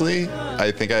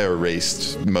think I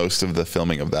erased most of the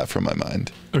filming of that from my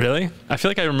mind. Really? I feel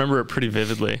like I remember it pretty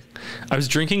vividly. I was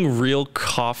drinking real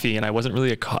coffee, and I wasn't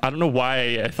really I don't know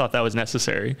why I thought that was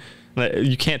necessary.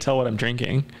 You can't tell what I'm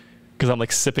drinking because I'm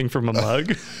like sipping from a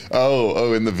mug.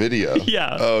 Oh, in the video.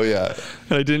 Yeah. Oh, yeah.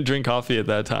 And I didn't drink coffee at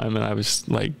that time, and I was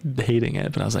like hating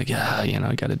it, but I was like, yeah,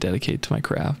 I got to dedicate to my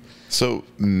craft. So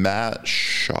Matt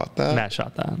shot that? Matt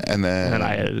shot that. And then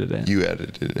I edited it. You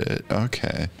edited it.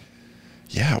 Okay.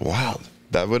 Yeah, wow.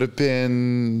 That would have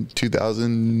been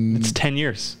 2000. It's 10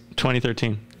 years.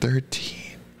 2013. 13.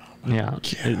 Yeah.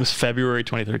 It was February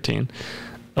 2013.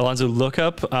 Alonzo, look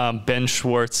up Ben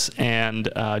Schwartz and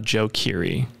Joe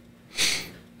Keery.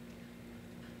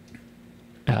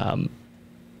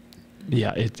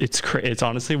 Yeah, it's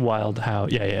honestly wild how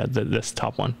this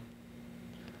top one.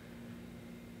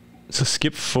 So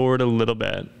skip forward a little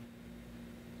bit.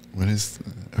 What is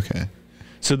okay?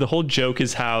 So the whole joke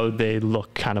is how they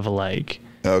look kind of alike.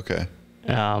 Okay.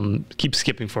 Keep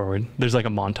skipping forward. There's like a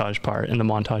montage part, and the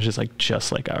montage is like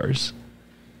just like ours.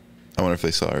 I wonder if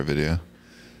they saw our video.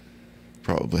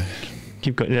 Probably.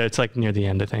 Keep going. Yeah, it's like near the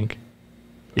end, I think.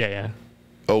 Yeah.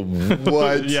 Oh,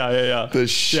 what? yeah. The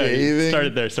shaving?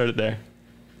 Yeah, start it there.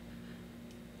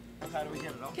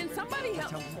 Can somebody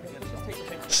help?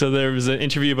 So there was an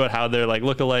interview about how they're like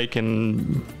look alike,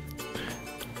 and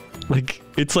like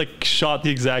it's like shot the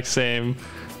exact same.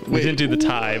 We didn't do the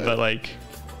tie, but like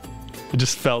it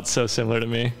just felt so similar to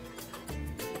me.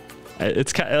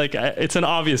 It's kind of like it's an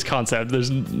obvious concept.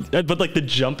 But like the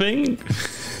jumping,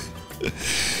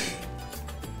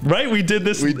 right? We did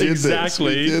this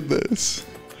exactly. We did this.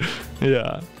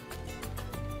 Yeah.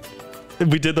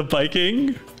 We did the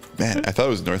biking. Man, I thought it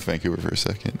was North Vancouver for a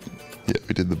second. Yeah,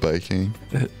 we did the biking.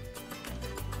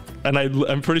 And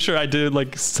I'm pretty sure I did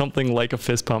like something like a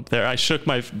fist pump there. I shook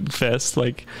my fist.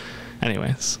 Like,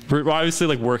 anyways, we're obviously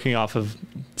like working off of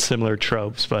similar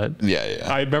tropes, but yeah.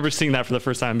 I remember seeing that for the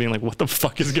first time, being like, "What the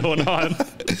fuck is going on?" And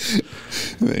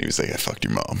then he was like, "I fucked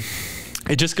your mom."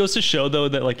 It just goes to show though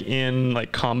that like in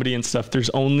like comedy and stuff, there's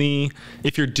only,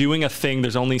 if you're doing a thing,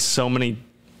 there's only so many,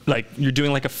 like you're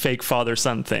doing like a fake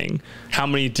father-son thing. How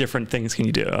many different things can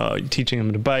you do? Oh, you're teaching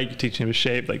him to bike, you're teaching him to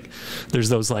shape. Like there's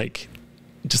those like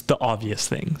just the obvious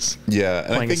things. Yeah. And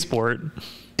playing I think a sport.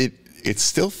 It's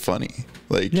still funny.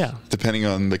 Like yeah. Depending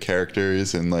on the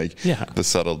characters and like the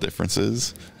subtle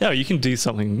differences. Yeah, you can do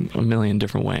something a million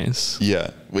different ways.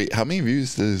 Yeah. Wait, how many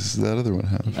views does that other one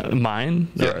have? Mine?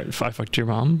 Yeah. Or if I fucked your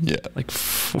mom? Yeah. Like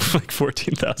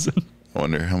 14,000. I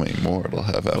wonder how many more it'll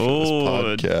have after this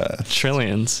podcast.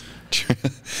 Trillions.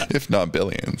 If not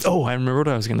billions. Oh, I remember what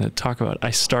I was going to talk about.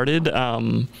 I started,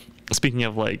 speaking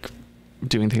of like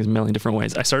doing things a million different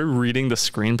ways, I started reading the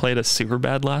screenplay to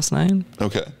Superbad last night.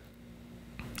 Okay.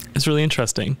 It's really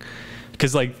interesting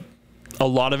because like a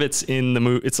lot of it's in the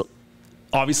movie. It's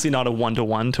obviously not a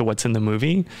one-to-one to what's in the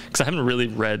movie because I haven't really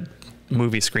read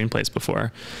movie screenplays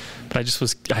before, but I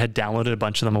had downloaded a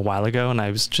bunch of them a while ago and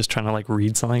I was just trying to like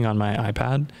read something on my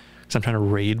iPad because I'm trying to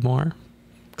read more.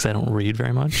 because I don't read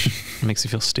very much. It makes me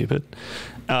feel stupid.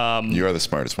 You are the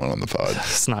smartest one on the pod.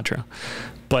 It's not true.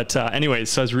 But anyways,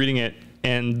 so I was reading it,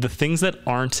 and the things that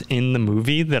aren't in the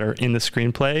movie that are in the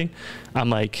screenplay, I'm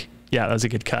like, yeah, that was a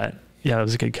good cut. Yeah, that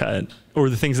was a good cut. Or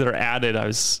the things that are added, I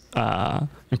was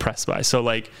impressed by. So,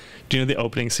 like, do you know the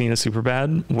opening scene of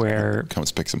Superbad where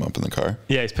comes picks him up in the car?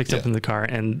 Yeah, he's picked up in the car,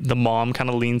 and the mom kind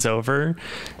of leans over,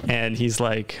 and he's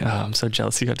like, oh, "I'm so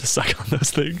jealous you got to suck on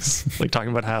those things." Like talking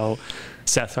about how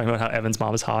Seth talking about how Evan's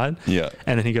mom is hot. Yeah,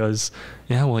 and then he goes,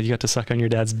 "Yeah, well, you got to suck on your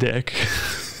dad's dick."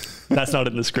 That's not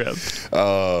in the script.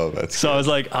 Oh, that's so good. I was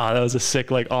like, "Oh, that was a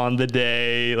sick like on the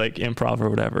day like improv or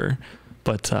whatever,"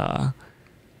 but.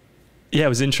 Yeah, it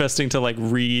was interesting to like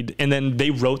read, and then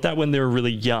they wrote that when they were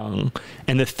really young,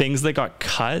 and the things that got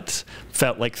cut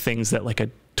felt like things that like a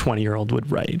 20-year-old would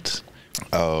write.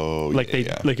 Oh, like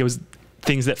like it was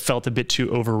things that felt a bit too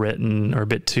overwritten or a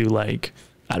bit too like,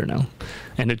 I don't know.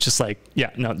 And it's just like,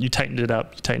 yeah, no, you tightened it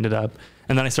up,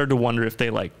 and then I started to wonder if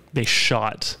they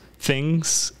shot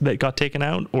things that got taken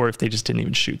out, or if they just didn't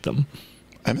even shoot them.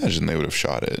 I imagine they would have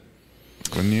shot it,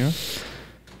 wouldn't you?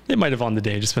 They might have on the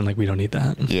day just been like, we don't need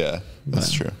that. Yeah,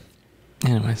 that's true.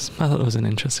 Anyways, I thought it was an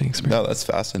interesting experience. No, that's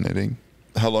fascinating.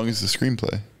 How long is the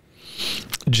screenplay?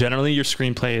 Generally, your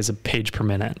screenplay is a page per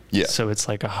minute. Yeah. So it's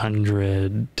like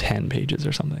 110 pages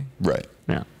or something. Right.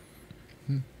 Yeah.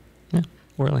 Yeah.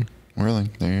 Whirling.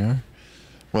 There you are.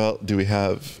 Well, do we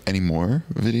have any more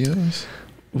videos?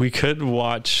 We could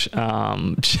watch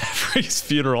Jeffrey's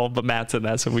funeral, but Matt's in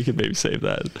that, so we could maybe save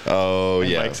that. Oh, and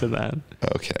yeah. Mike's in that.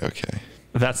 Okay.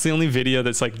 That's the only video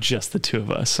that's like just the two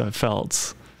of us, so it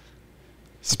felt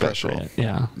special.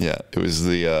 Yeah. Yeah. It was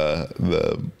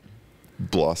the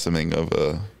blossoming of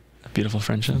a beautiful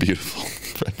friendship.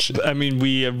 I mean,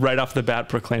 we right off the bat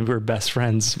proclaimed we were best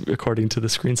friends according to the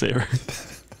screensaver.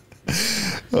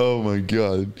 Oh my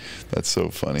god, that's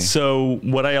so funny. So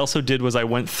what I also did was I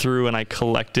went through and I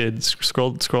collected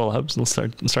scroll up. Let's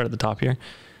start at the top here.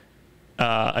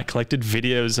 I collected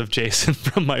videos of Jason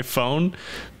from my phone.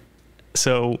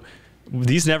 So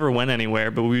these never went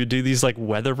anywhere, but we would do these like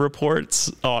weather reports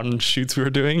on shoots we were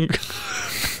doing.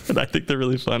 And I think they're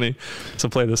really funny. So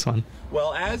play this one.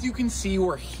 Well, as you can see,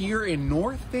 we're here in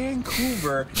North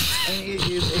Vancouver, and it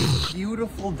is a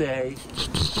beautiful day.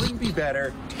 Couldn't be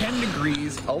better. 10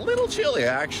 degrees, a little chilly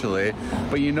actually,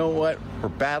 but you know what? We're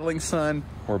battling sun,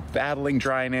 we're battling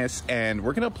dryness, and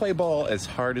we're gonna play ball as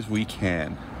hard as we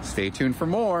can. Stay tuned for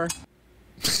more.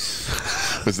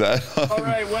 Was that? All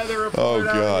right, weather report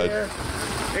out God. here.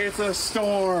 It's a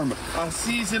storm, a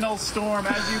seasonal storm.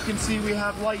 As you can see, we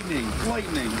have lightning,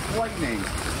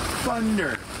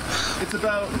 thunder. It's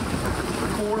about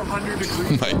 400 degrees.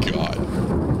 Oh my god.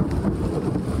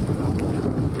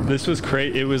 This was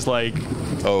great. It was like...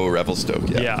 Oh, Revelstoke,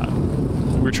 Yeah.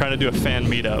 We're trying to do a fan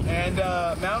meetup. And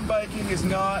mountain biking is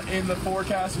not in the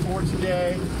forecast for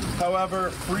today.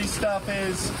 However, free stuff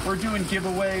is. We're doing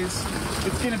giveaways.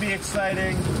 It's going to be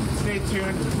exciting. Stay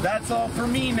tuned. That's all for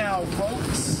me now,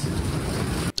 folks.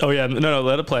 Oh, yeah. No,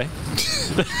 let it play.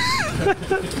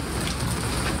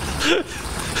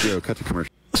 Yo, cut the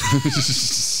commercial.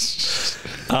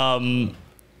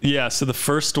 Yeah, so the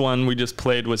first one we just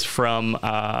played was from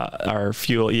our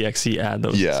Fuel EXE ad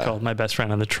that was called My Best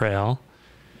Friend on the Trail.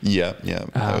 Yeah.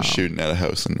 I was shooting at a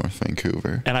house in North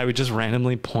Vancouver. And I would just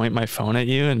randomly point my phone at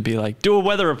you and be like, do a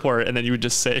weather report. And then you would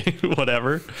just say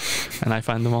whatever. And I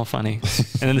find them all funny.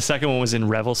 And then the second one was in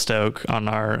Revelstoke on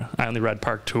our I Only Ride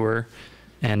Park tour.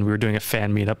 And we were doing a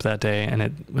fan meetup that day. And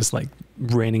it was like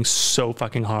raining so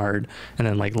fucking hard. And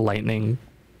then like lightning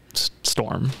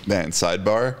storm. Man,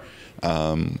 sidebar.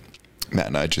 Matt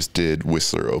and I just did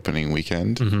Whistler opening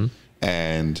weekend. Mm-hmm.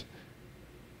 And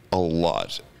a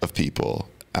lot of people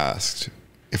asked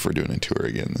if we're doing a tour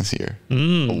again this year. A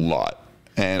lot.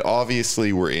 And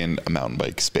obviously we're in a mountain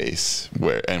bike space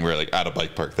we're like at a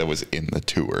bike park that was in the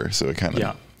tour, so it kind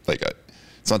of like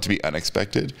it's not to be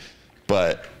unexpected,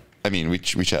 but I mean we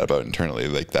chat about internally,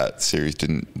 like that series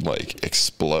didn't like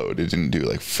explode. It didn't do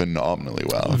like phenomenally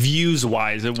well views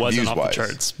wise. It wasn't off the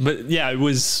charts, but yeah, it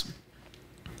was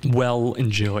well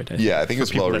enjoyed. I think it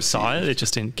was well received. Saw it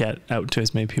just didn't get out to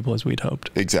as many people as we'd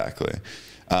hoped. Exactly.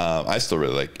 I still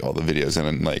really like all the videos, and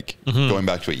then like going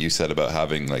back to what you said about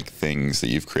having like things that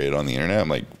you've created on the internet, I'm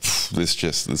like, this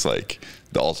is like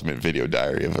the ultimate video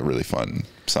diary of a really fun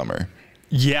summer.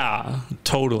 Yeah,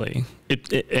 totally.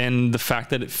 It and the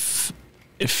fact that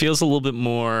it feels a little bit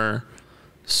more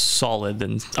solid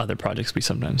than other projects we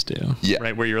sometimes do. Yeah.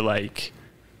 Right, where you're like,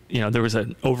 you know, there was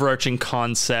an overarching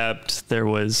concept, there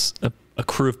was a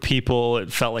crew of people.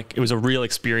 It felt like it was a real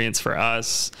experience for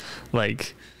us.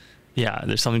 Like, yeah,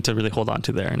 there's something to really hold on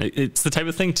to there. And it's the type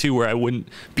of thing too where I wouldn't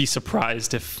be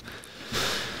surprised if,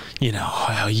 you know,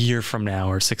 a year from now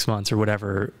or 6 months or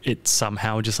whatever, it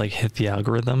somehow just like hit the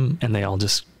algorithm and they all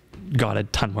just got a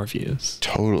ton more views.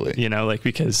 Totally. You know, like,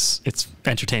 because it's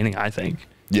entertaining, I think.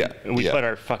 Yeah. We put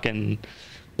our fucking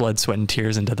blood, sweat, and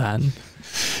tears into that.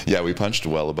 Yeah, we punched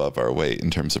well above our weight in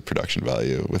terms of production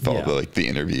value with all the like the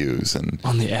interviews and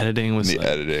on the editing was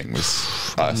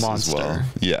us monster. as well.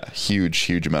 Yeah,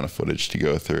 huge amount of footage to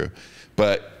go through.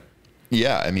 But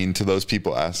yeah, I mean, to those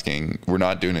people asking, we're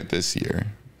not doing it this year,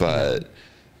 but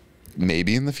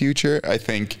maybe in the future. I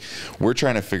think we're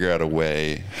trying to figure out a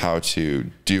way how to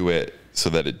do it so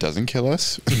that it doesn't kill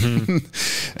us.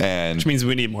 And which means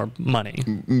we need more money.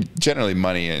 Generally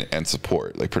money and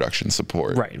support, like production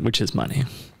support. Right, which is money.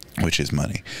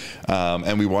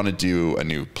 And we want to do a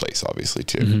new place, obviously,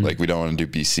 too. Like, we don't want to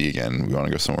do BC again. We want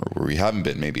to go somewhere where we haven't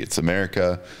been. Maybe it's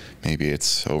America. Maybe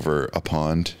it's over a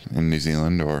pond in New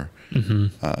Zealand or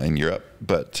in Europe.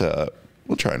 But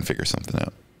we'll try and figure something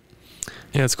out.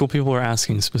 Yeah, it's cool. People are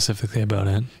asking specifically about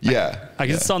it. Yeah. I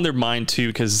guess it's on their mind, too,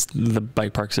 because the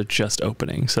bike parks are just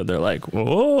opening. So they're like,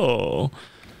 whoa.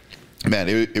 Man,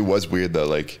 it was weird, though.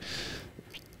 Like,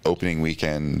 opening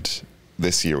weekend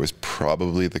this year was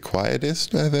probably the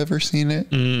quietest I've ever seen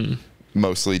it.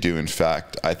 Mostly due, in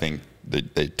fact, I think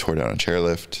they tore down a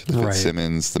chairlift, the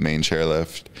Fitzsimmons, the main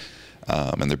chairlift,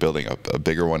 and they're building up a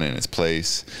bigger one in its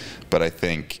place. But I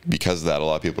think because of that, a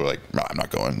lot of people are like, no, I'm not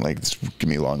going. Like, just give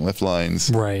me long lift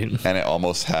lines. Right. And it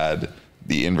almost had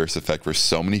the inverse effect where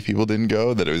so many people didn't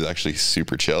go that it was actually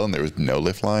super chill and there was no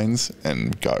lift lines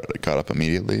and got up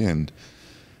immediately. And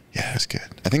yeah, it was good.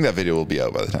 I think that video will be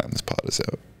out by the time this pod is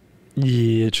out.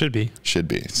 Yeah, it should be.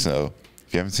 So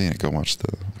if you haven't seen it, go watch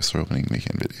the Whistler opening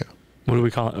weekend video. What do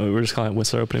we call it? We're just calling it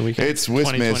Whistler opening weekend. It's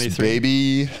Whistmas,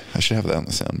 baby. I should have that on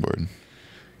the soundboard.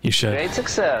 You should. Great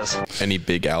success. Any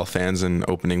Big Al fans in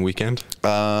opening weekend?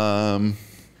 What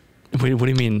do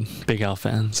you mean, Big Al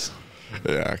fans?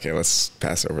 Yeah, okay, let's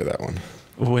pass over that one.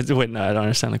 Wait, no, I don't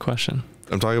understand the question.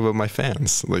 I'm talking about my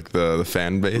fans, like the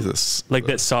fan base. Like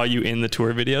that saw you in the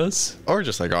tour videos? Or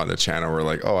just like on the channel where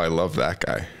like, oh, I love that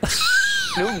guy.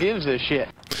 Who gives a shit?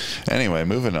 Anyway,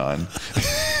 moving on.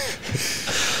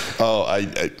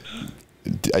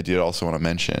 I did also want to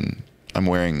mention I'm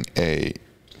wearing a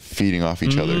feeding off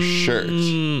each other's shirt.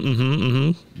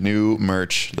 New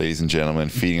merch, ladies and gentlemen,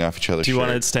 feeding off each other's shirt. Do you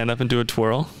want to stand up and do a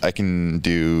twirl? I can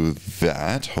do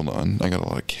that. Hold on. I got a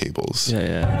lot of cables.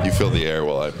 Yeah. You fill the air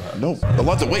while I... No,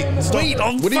 Alonzo, wait. Stop. Wait,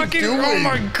 what are you doing? Oh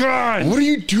my God. What are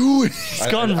you doing? It's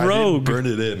gone rogue. I didn't burn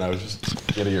it in. I was just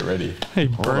getting it ready. Hey,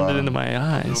 burned it into my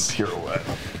eyes. Pirouette.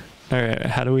 All right,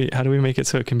 how do we make it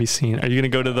so it can be seen? Are you going to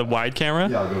go to the wide camera?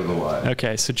 Yeah, I'll go to the wide.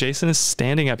 Okay, so Jason is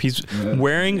standing up. He's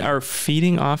wearing our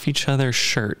feeding off each other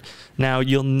shirt. Now,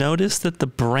 you'll notice that the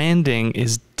branding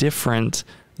is different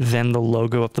than the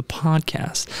logo of the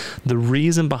podcast. The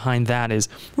reason behind that is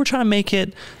we're trying to make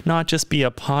it not just be a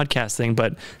podcast thing,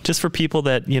 but just for people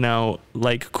that, you know,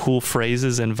 like cool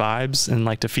phrases and vibes and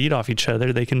like to feed off each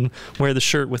other, they can wear the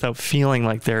shirt without feeling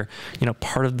like they're, you know,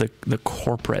 part of the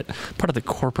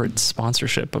corporate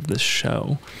sponsorship of this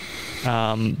show.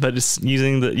 But it's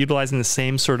utilizing the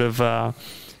same sort of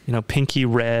you know, pinky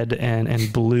red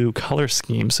and blue color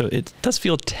scheme. So it does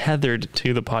feel tethered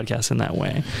to the podcast in that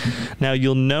way. Now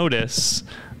you'll notice,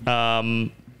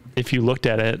 if you looked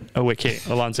at it, okay,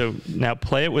 Alonso, now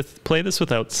play this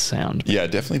without sound. Yeah,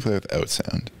 definitely play without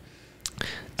sound.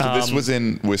 So this was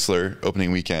in Whistler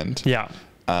opening weekend. Yeah.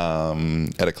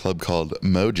 At a club called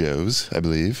Mojo's, I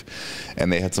believe.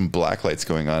 And they had some black lights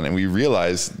going on and we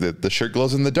realized that the shirt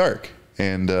glows in the dark.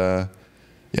 And,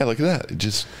 yeah, look at that. It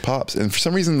just pops. And for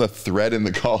some reason, the thread in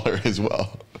the collar as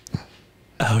well.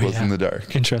 Glows in the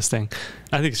dark. Interesting.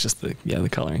 I think it's just the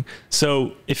coloring.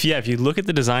 So if you look at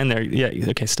the design there,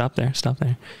 okay, stop there.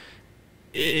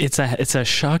 It's a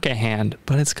shaka hand,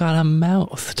 but it's got a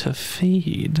mouth to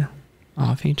feed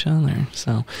off each other.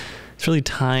 So it's really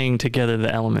tying together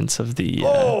the elements of the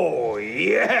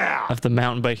of the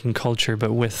mountain biking culture,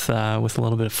 but with a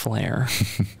little bit of flair.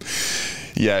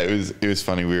 Yeah, it was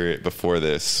funny. Before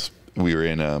this, we were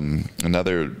in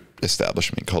another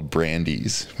establishment called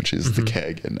Brandy's, which is the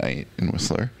keg at night in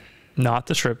Whistler. Not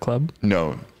the strip club.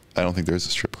 No, I don't think there's a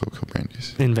strip club called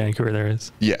Brandy's. In Vancouver, there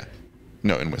is. Yeah.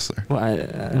 No, in Whistler. Well,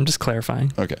 I'm just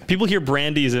clarifying. Okay. People hear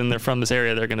Brandy's and they're from this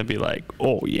area, they're going to be like,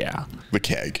 oh, yeah. The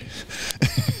keg.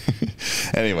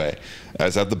 Anyway, I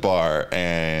was at the bar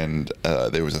and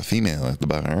there was a female at the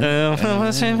bar.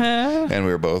 And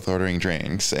we were both ordering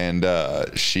drinks. And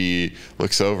she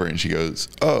looks over and she goes,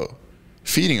 oh,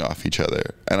 feeding off each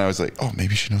other. And I was like, oh,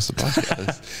 maybe she knows the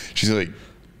podcast. She's like,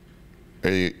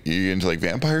 Are you into like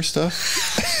vampire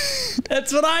stuff?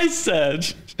 That's what I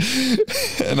said.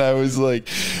 And I was like,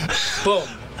 boom,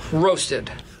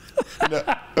 roasted. No,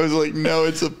 I was like, no,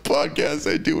 it's a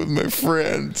podcast I do with my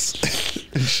friends.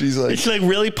 And she's like, it's like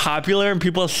really popular and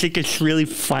people think it's really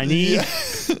funny.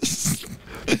 Yes.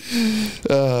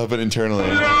 But internally,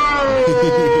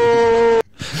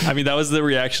 I mean, that was the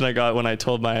reaction I got when I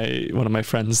told one of my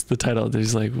friends the title.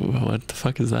 He's like, what the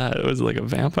fuck is that? It was like a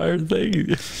vampire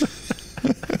thing.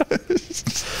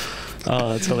 Oh,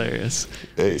 that's hilarious.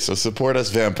 Hey, so support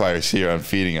us vampires here on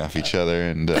Feeding Off Each Other,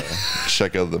 and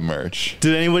check out the merch.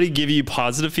 Did anybody give you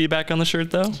positive feedback on the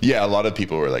shirt though? Yeah, a lot of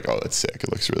people were like, oh, that's sick.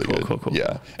 It looks really good. Cool.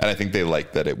 Yeah. And I think they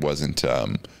liked that it wasn't,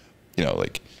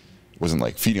 like, wasn't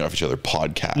like Feeding Off Each Other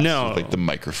podcast. No. With, like the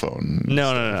microphone.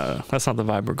 No. That's not the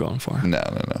vibe we're going for. No.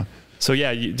 So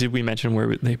yeah, did we mention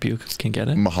where people can get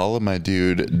it?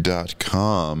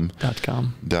 mahalamydude.com.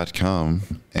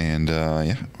 And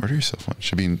order yourself one.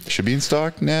 Should be in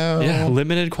stock now. Yeah,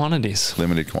 limited quantities.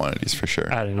 Limited quantities for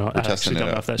sure. I don't know. I actually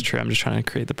don't know if that's true. I'm just trying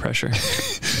to create the pressure.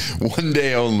 One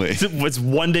day only. It's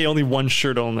one day only, one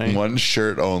shirt only. One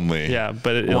shirt only. Yeah,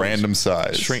 but random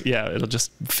size. Shrink. Yeah, it'll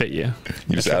just fit you.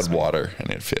 You just add water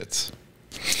and it fits.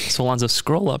 So Alonzo,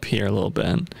 scroll up here a little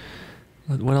bit.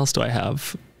 What else do I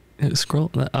have? Scroll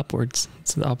upwards.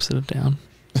 It's the opposite of down.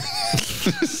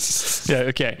 Yeah,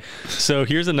 okay. So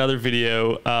here's another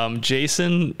video.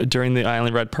 Jason, during the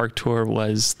Island Red Park tour,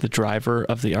 was the driver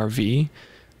of the RV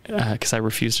because I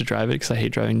refused to drive it because I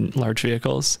hate driving large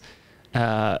vehicles.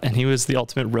 And he was the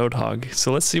ultimate road hog.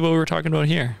 So let's see what we were talking about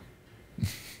here.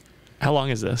 How long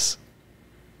is this?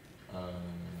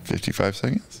 55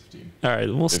 seconds. All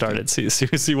right, we'll start it.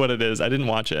 See what it is. I didn't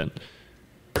watch it.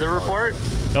 Weather report?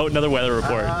 Oh, another weather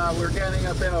report. We're getting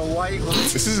up in a white.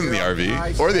 This isn't the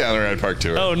RV or the Island Red Park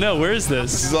tour. Oh no, where is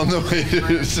this? This is on the way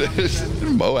to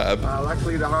Moab.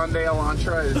 Luckily, the Hyundai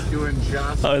Elantra is doing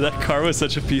just. Oh, that car was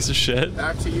such a piece of shit.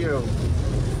 Back to you.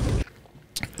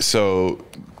 So,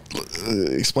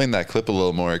 explain that clip a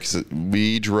little more, because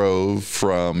we drove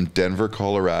from Denver,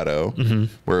 Colorado,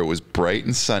 where it was bright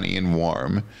and sunny and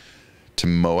warm, to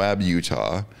Moab,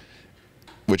 Utah,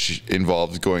 which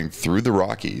involves going through the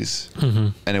Rockies.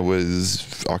 And it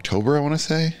was October, I want to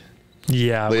say.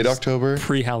 Yeah. Late October.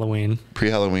 Pre-Halloween.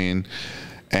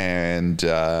 And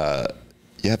the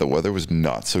weather was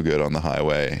not so good on the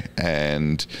highway,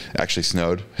 and actually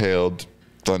snowed, hailed,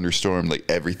 thunderstorm, like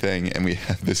everything. And we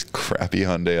had this crappy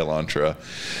Hyundai Elantra.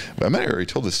 I might have already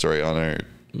told this story on our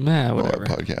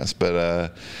podcast,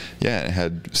 but it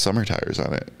had summer tires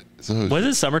on it. So was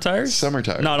it summer tires? Summer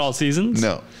tires. Not all seasons?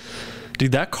 No.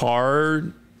 Dude, that car,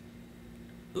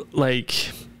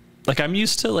 like I'm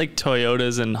used to like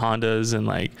Toyotas and Hondas, and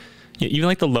like even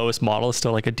like the lowest model is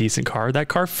still like a decent car. That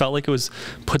car felt like it was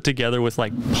put together with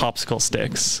like popsicle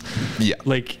sticks. Yeah.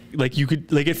 Like you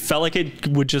could, like, it felt like it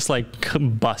would just like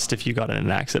combust if you got in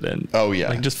an accident. Oh yeah.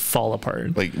 Like just fall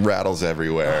apart. Like rattles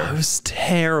everywhere. Oh, it was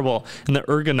terrible. And the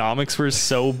ergonomics were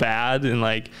so bad, and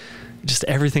like just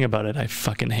everything about it I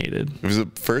fucking hated. It was the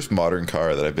first modern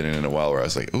car that I've been in a while where I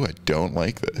was like, oh, I don't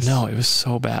like this. No, it was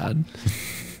so bad.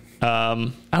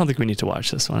 I don't think we need to watch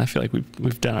this one. I feel like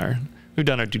we've done our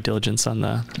due diligence on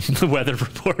the weather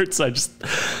reports.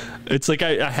 It's like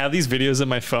I have these videos on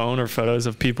my phone or photos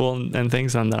of people and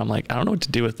things, and then I'm like, I don't know what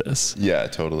to do with this. Yeah,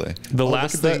 totally. The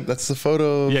last thing, that's the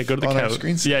photo. Yeah, go to the on couch. Our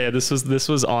screen. Yeah. This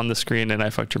was on the screen, and I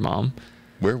fucked your mom.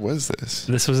 Where was this?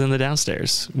 This was in the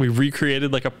downstairs. We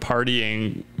recreated like a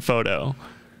partying photo.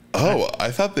 Oh,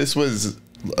 I thought this was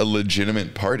a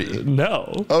legitimate party.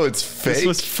 No. Oh, it's fake? This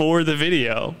was for the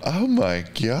video. Oh my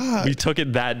God. We took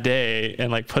it that day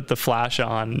and like put the flash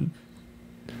on.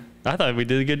 I thought we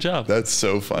did a good job. That's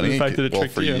so funny.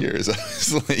 For years, I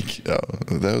was like, oh,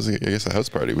 that was, I guess, a house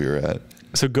party we were at.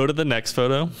 So go to the next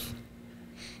photo.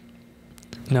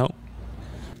 No.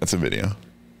 That's a video.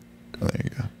 Oh, there you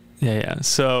go. Yeah.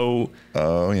 So.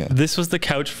 Oh yeah. This was the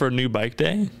couch for New Bike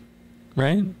Day,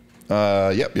 right?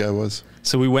 Yep. Yeah, it was.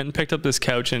 So we went and picked up this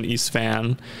couch in East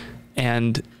Van,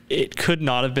 and it could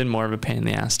not have been more of a pain in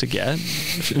the ass to get.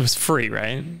 It was free,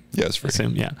 right? Yeah, it's free.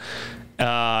 Assume, yeah.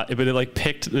 But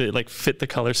it fit the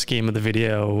color scheme of the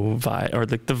video vibe, or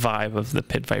like the vibe of the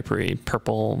Pit Vipery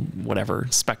purple, whatever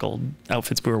speckled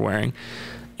outfits we were wearing.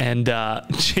 And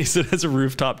Jason has a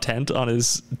rooftop tent on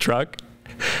his truck,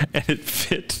 and it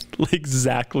fit like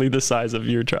exactly the size of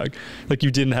your truck. Like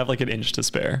you didn't have like an inch to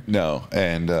spare. No,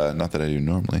 and not that I do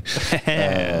normally.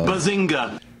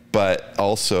 Bazinga. But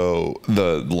also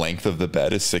the length of the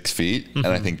bed is 6 feet, and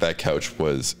I think that couch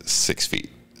was 6 feet,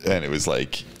 and it was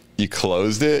like you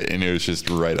closed it and it was just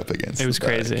right up against. It was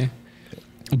crazy.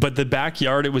 but the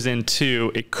backyard it was in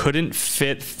too, it couldn't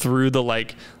fit through the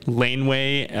like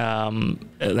laneway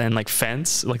and like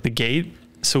fence, like the gate.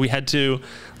 So we had to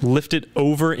lift it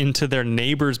over into their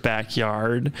neighbor's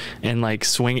backyard and like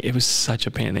swing. It was such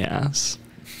a pain in the ass,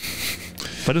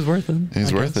 but it's worth it.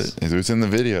 It's worth it. It was in the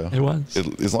video. It was.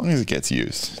 As long as it gets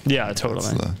used. Yeah,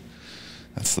 totally.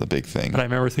 That's the big thing. But I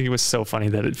remember thinking it was so funny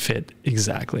that it fit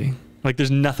exactly. Like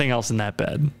there's nothing else in that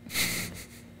bed.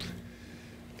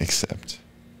 Except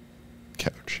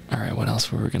couch. All right, what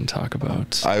else were we going to talk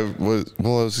about? I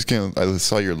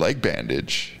saw your leg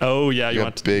bandage. Oh yeah, you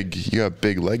got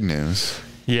big leg news.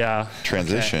 Yeah.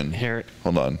 Transition. Okay, here.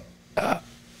 Hold on. I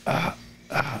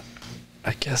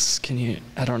guess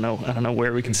I don't know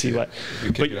where we can see what. If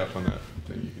you kick it up on that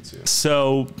thing, you can see it.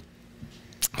 So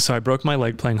I broke my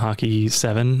leg playing hockey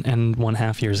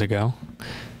 7.5 years ago.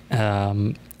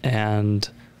 Oh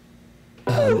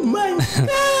my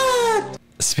God!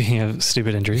 Speaking of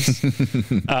stupid injuries,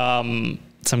 some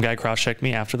guy cross-checked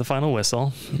me after the final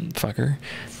whistle, fucker.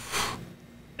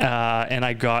 And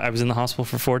I was in the hospital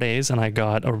for 4 days, and I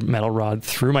got a metal rod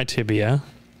through my tibia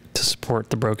to support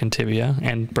the broken tibia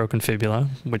and broken fibula,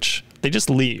 which they just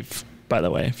leave, by the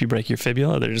way. If you break your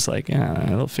fibula, they're just like,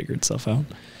 yeah, it'll figure itself out.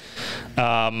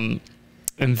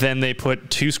 And then they put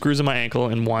 2 screws in my ankle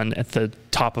and 1 at the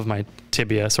top of my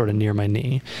tibia, sort of near my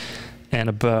knee. And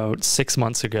about 6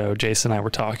 months ago, Jason and I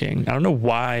were talking. I don't know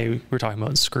why we were talking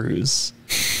about screws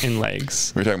in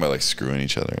legs. We were talking about like screwing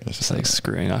each other. It's just like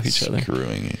screwing off each other.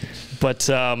 Screwing. But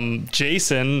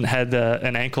Jason had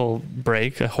an ankle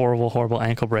break, a horrible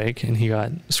ankle break, and he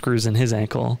got screws in his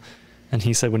ankle. And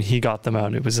he said when he got them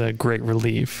out, it was a great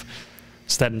relief.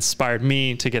 So that inspired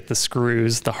me to get the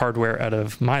screws, the hardware out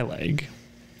of my leg.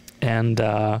 And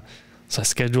so I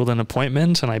scheduled an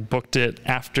appointment and I booked it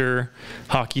after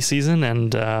hockey season.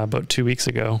 And about 2 weeks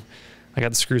ago, I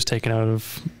got the 3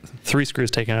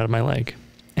 screws taken out of my leg.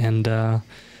 And yeah,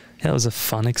 it was a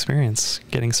fun experience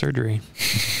getting surgery.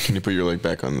 Can you put your leg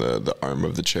back on the arm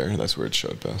of the chair? That's where it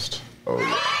showed best. Oh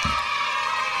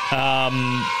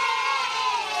yeah.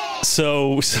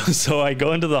 So I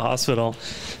go into the hospital,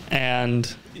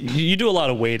 and you do a lot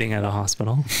of waiting at a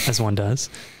hospital, as one does.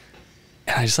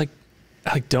 And I just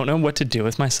I don't know what to do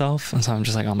with myself, and so I'm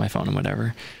just like on my phone and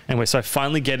whatever. Anyway, so I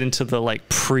finally get into the like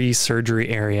pre-surgery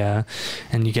area,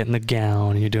 and you get in the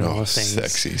gown and you're doing all the things.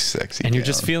 Sexy. And you're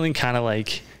just feeling kind of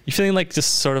like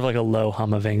just sort of like a low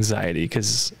hum of anxiety,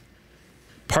 because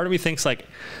part of me thinks like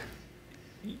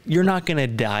you're not gonna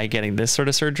die getting this sort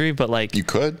of surgery, but like you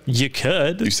could. You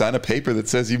sign a paper that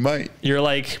says you might. You're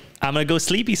like, I'm gonna go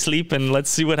sleep and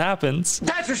let's see what happens.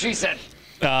 That's what she said.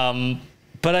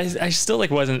 But I still like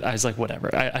wasn't. I was like,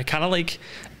 whatever. I kind of like.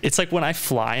 It's like when I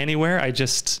fly anywhere,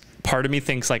 part of me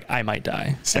thinks like I might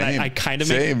die. Same. And I kind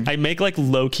of make like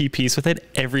low key peace with it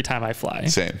every time I fly.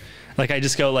 Same. Like I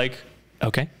just go like,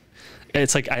 okay.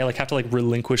 It's like I like have to like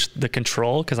relinquish the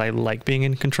control because I like being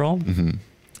in control. Mm-hmm.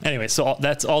 Anyway, so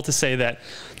that's all to say that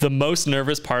the most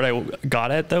nervous part I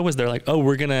got at though was they're like, oh,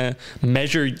 we're gonna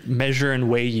measure and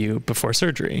weigh you before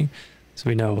surgery, so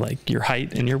we know like your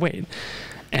height and your weight.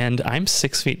 And I'm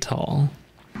 6 feet tall.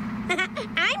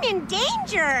 I'm in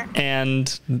danger.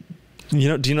 And do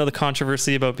you know the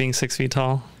controversy about being 6 feet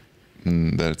tall?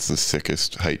 That's the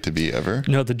sickest height to be ever.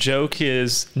 No, the joke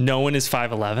is no one is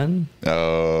 5'11".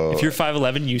 Oh. If you're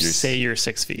 5'11", you say you're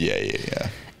 6 feet. Yeah.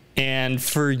 And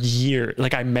for years,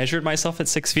 like I measured myself at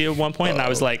 6 feet at one point, and I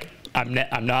was like,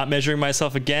 I'm not measuring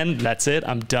myself again. That's it.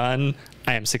 I'm done.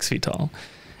 I am 6 feet tall.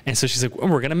 And so she's like,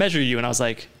 we're gonna measure you, and I was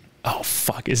like, oh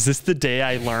fuck, is this the day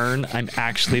I learn I'm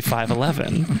actually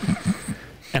 5'11"?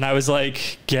 And I was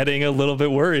like getting a little bit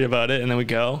worried about it, and then we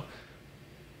go,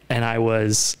 and I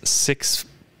was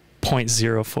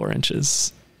 6.04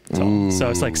 inches tall. Ooh. So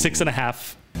it's like 6.5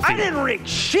 feet. I didn't rig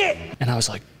shit. And I was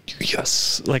like,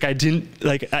 yes. Like I didn't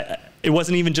like it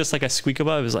wasn't even just like a squeak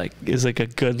above. It was like a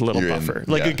good little buffer,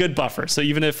 a good buffer. So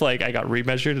even if like I got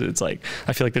remeasured, it's like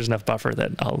I feel like there's enough buffer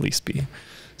that I'll at least be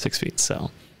 6 feet. So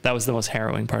that was the most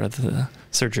harrowing part of the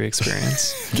surgery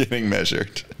experience. Getting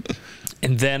measured.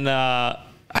 And then I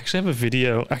actually have a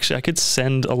video. Actually, I could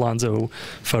send Alonzo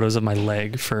photos of my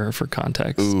leg for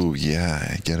context. Ooh,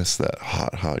 yeah. Get us that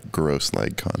hot, gross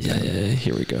leg content. Yeah.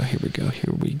 Here we go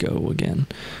again.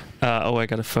 I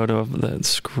got a photo of the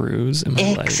screws in my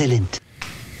leg. Excellent.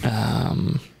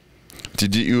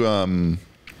 Did you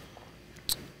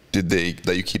did they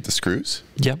let you keep the screws?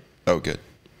 Yep. Oh, good.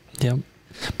 Yep.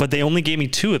 But they only gave me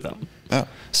 2 of them. Oh.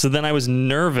 So then I was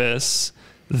nervous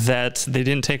that they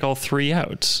didn't take all 3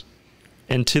 out.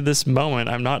 And to this moment,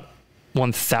 I'm not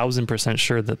 1,000%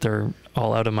 sure that they're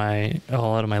all out of my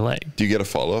leg. Do you get a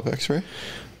follow-up X-ray?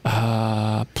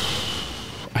 I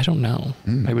don't know.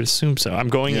 I would assume so. I'm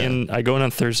going in. I go in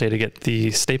on Thursday to get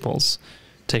the staples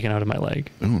taken out of my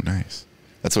leg. Oh, nice.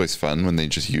 That's always fun when they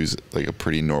just use like a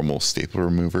pretty normal staple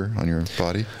remover on your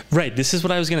body. Right. This is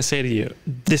what I was going to say to you.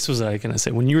 This was what I was going to say.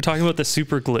 When you were talking about the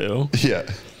super glue. Yeah.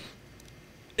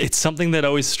 It's something that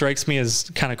always strikes me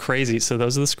as kind of crazy. So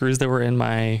those are the screws that were in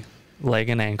my leg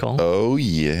and ankle. Oh,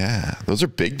 yeah. Those are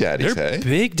big daddies, They're hey?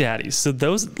 big daddies. So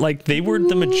those, like, they were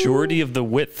the majority of the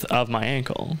width of my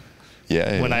ankle.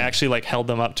 Yeah. When I actually like held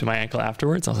them up to my ankle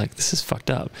afterwards, I was like, this is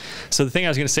fucked up. So the thing I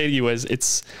was going to say to you is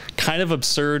it's kind of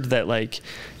absurd that, like,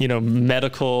 you know,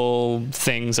 medical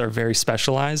things are very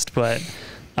specialized, but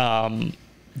then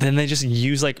they just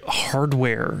use like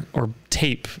hardware or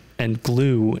tape and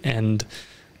glue and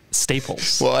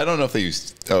staples. Well, I don't know if they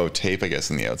use tape, I guess,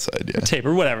 on the outside. Yeah. Tape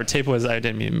or whatever. Tape was, I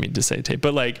didn't mean to say tape,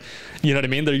 but like, you know what I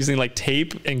mean? They're using like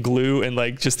tape and glue and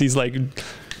like just these like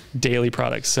daily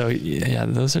products. So yeah,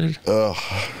 those are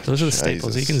the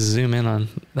staples. You can zoom in on.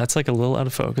 That's like a little out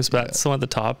of focus, but that's the one at the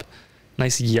top.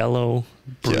 Nice yellow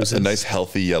bruises. Yeah, a nice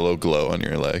healthy yellow glow on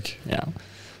your leg. Yeah.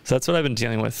 So that's what I've been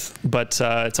dealing with. But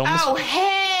it's almost. Oh,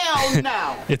 hell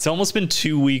no! It's almost been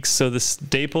 2 weeks, so the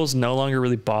staples no longer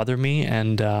really bother me,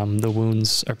 and the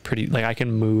wounds are pretty. Like, I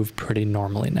can move pretty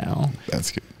normally now.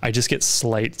 That's good. I just get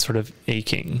slight sort of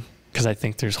aching because I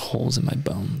think there's holes in my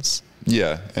bones.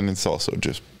 Yeah, and it's also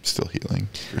just still healing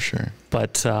for sure.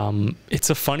 But it's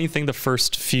a funny thing the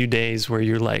first few days where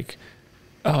you're like,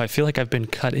 oh, I feel like I've been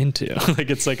cut into. Like,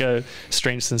 it's like a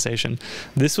strange sensation.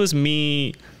 This was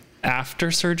me after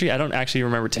surgery. I don't actually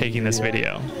remember taking this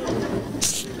video.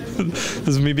 This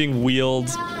is me being wheeled.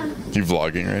 You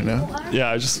vlogging right now?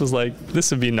 Yeah, I just was like, this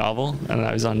would be novel. And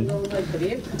I was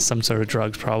on some sort of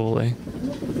drugs probably.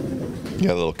 You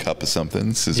got a little cup of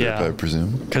something, scissor, I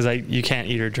presume. Because you can't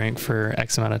eat or drink for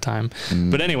X amount of time.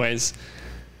 But anyways,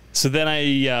 so then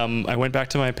I went back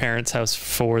to my parents' house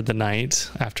for the night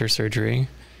after surgery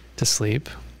to sleep.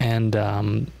 And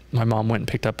my mom went and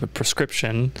picked up a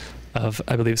prescription of,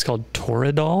 I believe it's called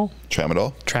Toradol.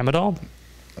 Tramadol.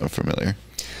 I'm familiar.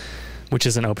 Which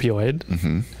is an opioid.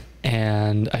 Mm-hmm.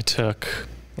 And I took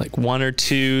like 1 or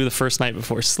 2 the first night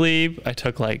before sleep. I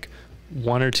took like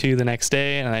 1 or 2 the next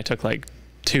day, and I took like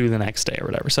 2 the next day or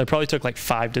whatever. So I probably took like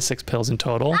 5 to 6 pills in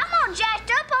total. I'm all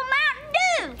jacked up on Mountain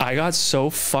Dew. I got so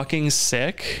fucking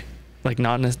sick, like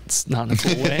not in a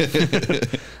cool way.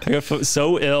 I got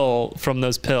so ill from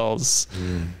those pills.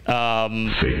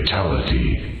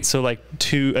 Fatality. So like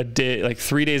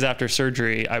 3 days after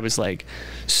surgery, I was like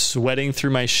sweating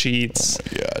through my sheets. Oh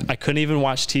my God. I couldn't even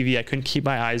watch TV. I couldn't keep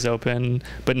my eyes open,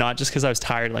 but not just because I was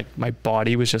tired. Like, my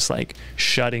body was just like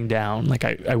shutting down. Like,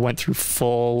 I went through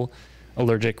full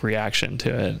allergic reaction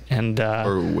to it. And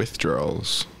or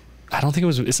withdrawals. I don't think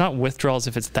it's not withdrawals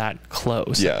if it's that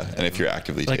close. Yeah, and if you're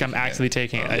actively like taking I'm actively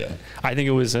taking it. Yeah. I think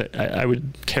it was I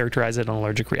would characterize it an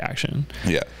allergic reaction.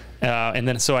 Yeah. And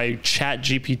then so I chat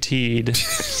GPT'd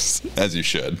as you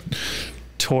should.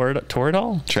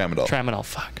 Toradol? Tramadol.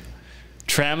 Fuck.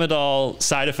 Tramadol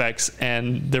side effects,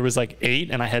 and there was like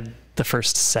 8, and I had the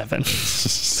first 7.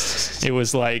 It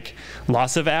was like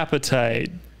loss of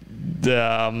appetite,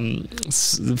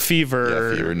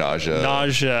 fever,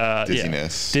 nausea,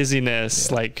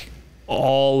 dizziness, like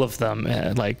all of them,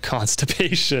 like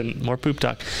constipation, more poop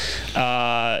talk. So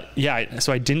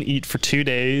I didn't eat for 2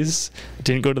 days.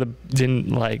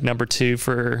 Didn't like number 2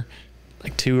 for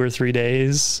like 2 or 3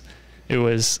 days. It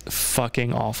was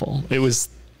fucking awful. It was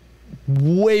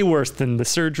way worse than the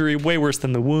surgery, way worse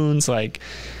than the wounds. Like,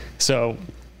 so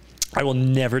I will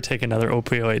never take another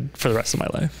opioid for the rest of my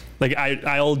life. Like,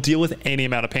 I'll deal with any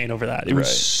amount of pain over that. It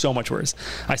was so much worse.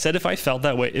 I said if I felt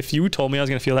that way, if you told me I was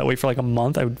going to feel that way for like a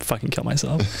month, I would fucking kill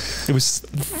myself. It was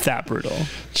that brutal.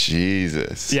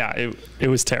 Jesus. Yeah, it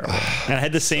was terrible. And I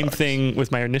had the same thing with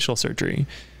my initial surgery.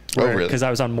 Really? Because I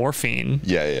was on morphine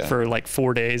yeah. for like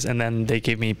 4 days, and then they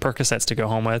gave me Percocets to go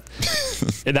home with.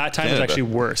 At that time, it was actually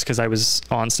worse because I was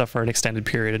on stuff for an extended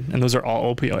period, and those are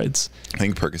all opioids. I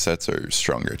think Percocets are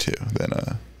stronger too than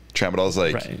Tramadol is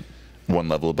like one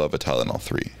level above a Tylenol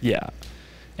 3. Yeah.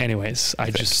 Anyways,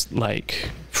 I just like.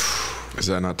 Is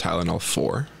that not Tylenol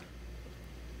 4?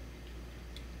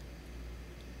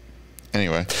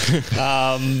 Anyway.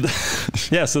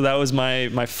 Yeah, so that was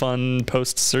my fun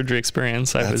post-surgery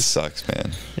experience. That sucks,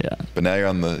 man. Yeah. But now you're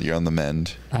on the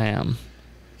mend. I am.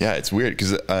 Yeah, it's weird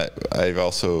because I've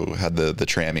also had the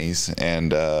trammies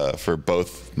and for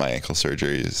both my ankle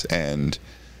surgeries, and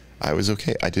I was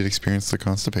okay. I did experience the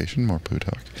constipation, more poo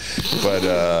talk,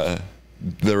 but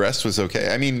the rest was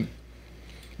okay. I mean,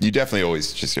 you definitely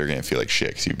always just you're gonna feel like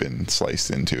shit 'cause you've been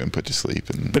sliced into and put to sleep.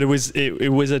 And But it was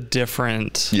a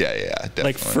different. Yeah, definitely.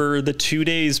 Like for the 2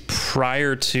 days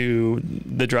prior to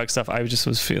the drug stuff, I was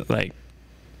just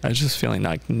feeling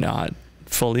like not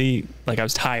fully, like I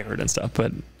was tired and stuff,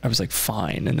 but I was like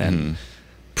fine. And then,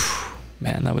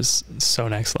 man, that was so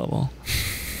next level.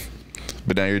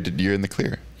 But now you're in the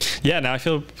clear. Yeah, now I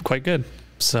feel quite good.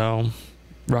 So,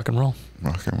 rock and roll.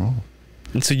 Rock and roll.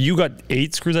 And so you got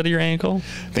 8 screws out of your ankle?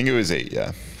 I think it was 8,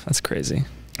 yeah. That's crazy.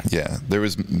 Yeah, there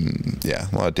was, a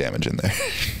lot of damage in there.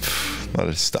 A lot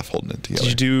of stuff holding it together. Did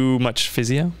you do much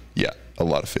physio? Yeah, a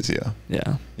lot of physio.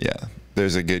 Yeah. Yeah.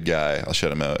 There's a good guy, I'll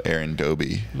shout him out, Aaron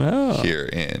Doby, here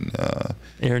in...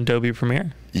 Aaron Doby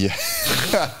Premier? Yeah.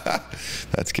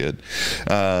 That's good.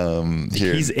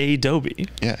 He's Adobe.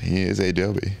 Yeah, he is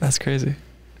Adobe. That's crazy.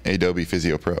 Adobe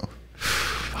Physio Pro.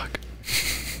 Fuck.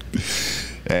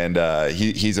 And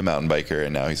he's a mountain biker,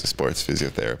 and now he's a sports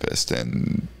physiotherapist.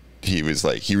 And he was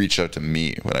like, he reached out to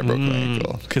me when I broke my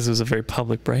ankle. Because it was a very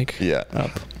public break. Yeah.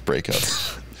 Breakup.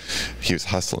 He was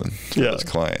hustling for his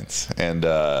clients. And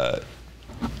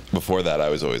before that, I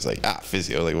was always like,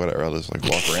 physio, like whatever. I'll just like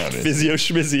walk around. Physio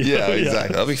schmizio. Yeah,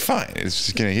 exactly. I'll be fine. It's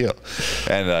just gonna heal.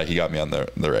 And he got me on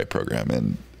the right program,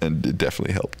 and it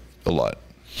definitely helped a lot.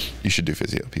 You should do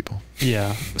physio, people.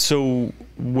 Yeah. So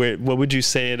what would you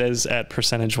say it is at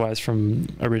percentage wise from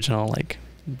original, like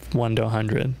 1 to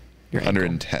 100?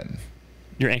 110.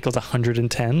 Your ankle's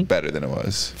 110? Better than it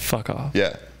was. Fuck off.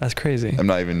 Yeah. That's crazy. I'm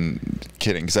not even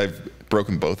kidding, because I've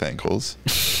broken both ankles.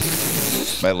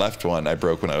 My left one I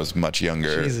broke when I was much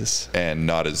younger. Jesus. And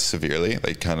not as severely.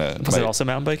 Like kind of. Was it also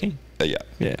mountain biking? Yeah.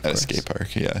 At a skate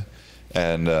park. Yeah.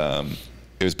 And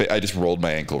it was. I just rolled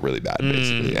my ankle really bad,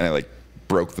 basically, and I like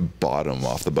broke the bottom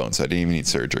off the bone, so I didn't even need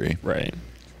surgery. Right.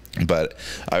 But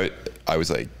I was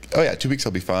like, oh yeah, 2 weeks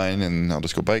I'll be fine, and I'll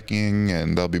just go biking,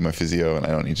 and that'll be my physio, and I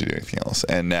don't need to do anything else.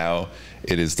 And now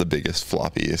it is the biggest,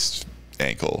 floppiest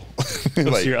ankle.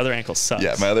 So your other ankle sucks.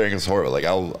 Yeah, my other ankle's horrible. Like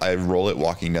I roll it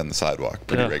walking down the sidewalk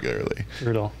pretty regularly.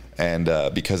 Brutal. And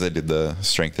because I did the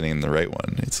strengthening in the right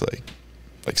one, it's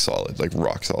like solid, like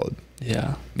rock solid.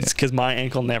 Yeah. It's because my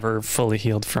ankle never fully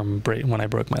healed from when I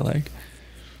broke my leg.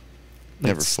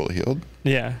 Never fully healed?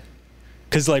 Yeah.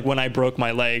 Because like when I broke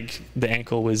my leg, the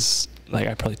ankle was like,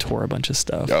 I probably tore a bunch of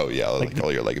stuff. Oh yeah, like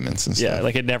all your ligaments and stuff. Yeah,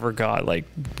 like it never got like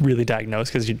really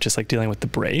diagnosed because you're just like dealing with the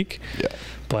break. Yeah.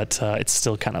 But it's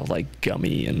still kind of like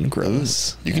gummy and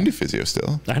gross. You can do physio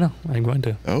still. I know. I'm going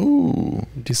to. Oh.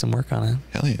 Do some work on it.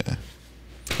 Hell yeah.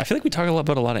 I feel like we talk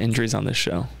about a lot of injuries on this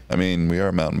show. I mean, we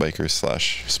are mountain bikers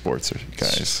 / sports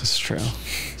guys. It's true.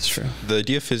 It's true. The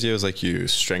idea of physio is like you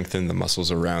strengthen the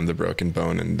muscles around the broken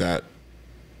bone, and that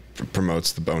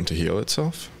promotes the bone to heal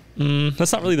itself.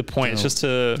 That's not really the point. It's just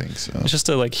to it's just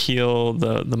to like heal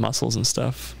the muscles and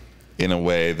stuff in a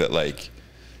way that like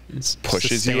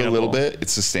pushes you a little bit.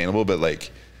 It's sustainable, but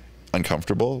like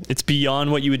uncomfortable. It's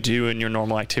beyond what you would do in your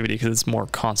normal activity because it's more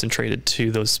concentrated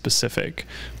to those specific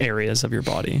areas of your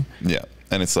body. Yeah.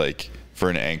 And it's like for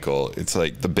an ankle, it's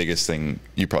like the biggest thing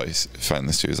you probably find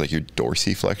this too is like your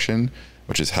dorsiflexion,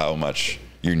 which is how much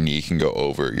your knee can go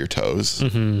over your toes.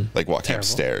 Like walking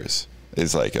upstairs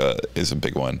is like a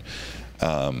big one.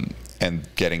 And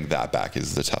getting that back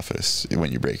is the toughest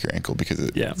when you break your ankle because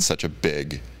it's such a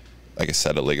big, like a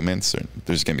set of ligaments.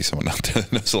 There's gonna be someone out there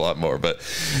that knows a lot more, but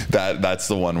that's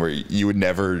the one where you would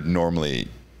never normally,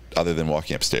 other than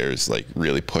walking upstairs, like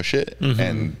really push it,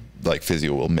 and like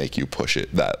physio will make you push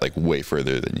it that like way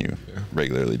further than you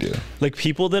regularly do. Like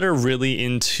people that are really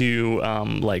into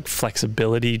like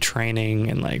flexibility training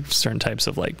and like certain types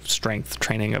of like strength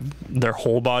training of their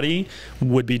whole body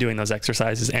would be doing those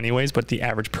exercises anyways, but the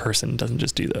average person doesn't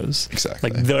just do those. Exactly.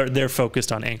 Like they're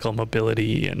focused on ankle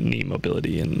mobility and knee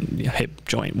mobility and hip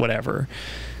joint, whatever.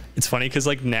 It's funny because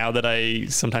like now that I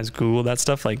sometimes Google that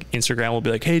stuff, like Instagram will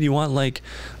be like, hey, do you want like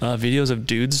videos of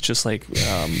dudes just like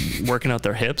working out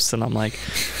their hips? And I'm like,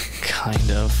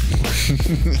 kind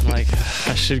of. Like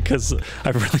I should because I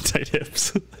have really tight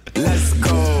hips. Let's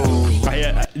go.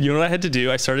 You know what I had to do?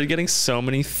 I started getting so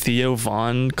many Theo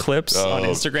Von clips on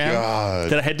Instagram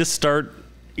that I had to start.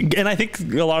 And I think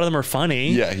a lot of them are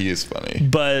funny. Yeah, he is funny.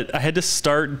 But I had to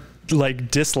start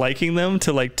like disliking them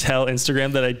to like tell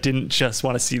Instagram that I didn't just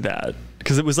want to see that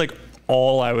because it was like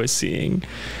all I was seeing.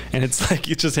 And it's like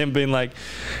it's just him being like,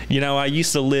 you know, I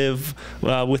used to live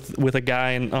with a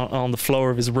guy on the floor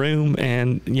of his room,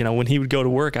 and you know when he would go to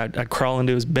work I'd crawl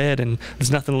into his bed, and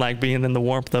there's nothing like being in the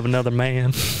warmth of another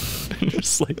man.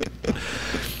 Just like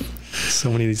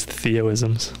so many of these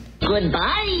Theoisms.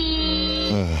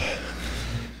 Goodbye.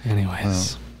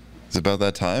 Anyways. It's about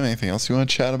that time. Anything else you want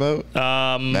to chat about?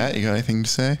 Matt, you got anything to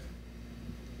say?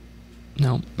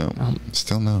 No.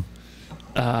 Still no.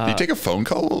 Did you take a phone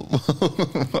call?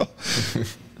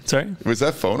 Sorry? Was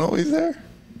that phone always there?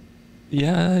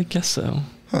 Yeah, I guess so.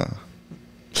 Huh.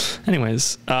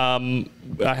 Anyways,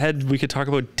 we could talk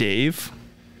about Dave.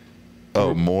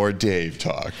 Oh, more Dave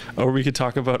talk. Or we could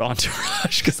talk about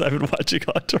Entourage, because I've been watching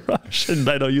Entourage, and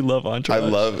I know you love Entourage. I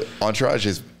love Entourage.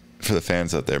 Is, for the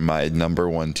fans out there, my number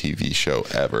one TV show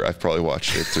ever. I've probably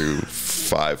watched it through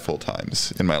 5 full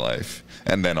times in my life,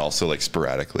 and then also like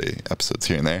sporadically episodes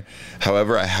here and there.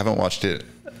 However, I haven't watched it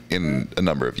in a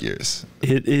number of years.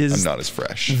 It is. I'm not as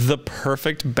fresh. The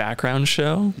perfect background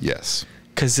show. Yes.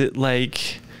 Because it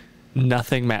like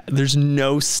nothing. There's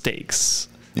no stakes.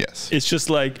 Yes. It's just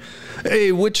like,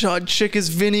 hey, which hot chick is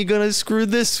Vinny gonna screw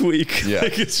this week? Yeah.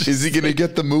 Like, is he gonna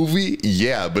get the movie?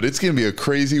 Yeah, but it's gonna be a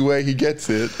crazy way he gets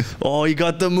it. Oh, he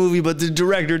got the movie, but the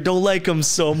director don't like him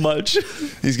so much.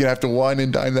 He's gonna have to wine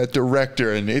and dine that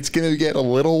director, and it's gonna get a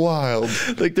little wild.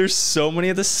 Like, there's so many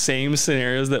of the same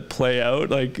scenarios that play out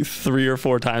like 3 or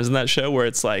 4 times in that show, where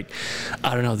it's like,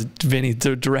 I don't know, Vinny,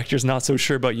 the director's not so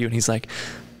sure about you, and he's like,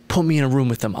 put me in a room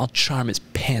with him, I'll charm his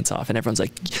pants off, and everyone's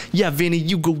like, yeah, Vinny,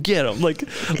 you go get him. Like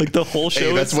the whole show.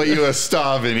 Hey, that's what you a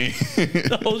star, Vinny.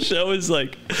 The whole show is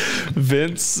like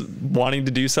Vince wanting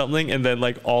to do something, and then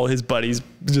like all his buddies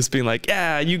just being like,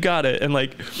 yeah, you got it. And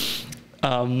like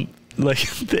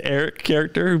the Eric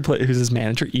character who's his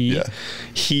manager, E,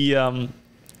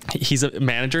 he's a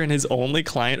manager, and his only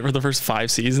client for the first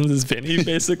 5 seasons is Vinny,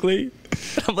 basically.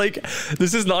 I'm like,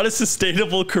 this is not a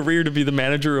sustainable career to be the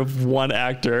manager of one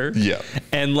actor. Yeah.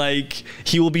 And like,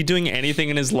 he will be doing anything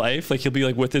in his life. Like, he'll be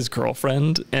like with his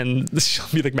girlfriend, and she'll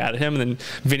be like mad at him, and then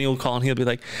Vinny will call, and he'll be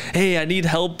like, hey, I need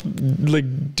help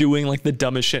like doing like the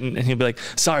dumbest shit, and he'll be like,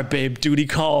 sorry babe, duty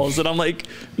calls. And I'm like,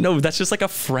 no, that's just like a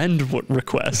friend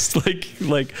request.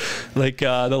 like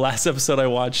the last episode I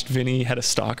watched, Vinny had a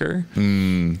stalker.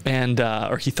 And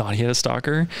or he thought he had a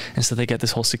stalker, and so they get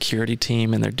this whole security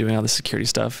team, and they're doing all the security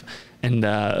stuff, and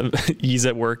he's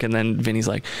at work, and then Vinny's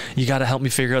like, you got to help me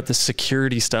figure out the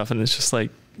security stuff. And it's just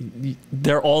like,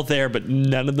 they're all there, but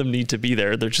none of them need to be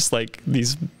there. They're just like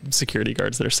these security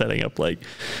guards that are setting up like,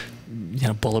 you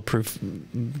know, bulletproof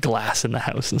glass in the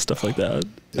house and stuff like that.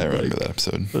 I remember that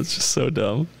episode. That's just so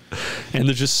dumb. And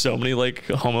there's just so many like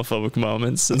homophobic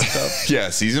moments and stuff. Yeah,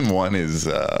 season 1 is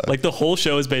like the whole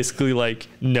show is basically like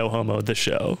no homo the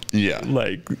show. Yeah.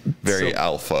 Like very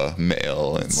alpha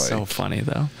male, and like so funny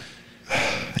though.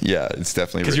 Yeah, it's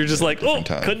definitely because you're just like, oh,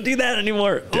 couldn't do that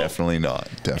anymore. Definitely not.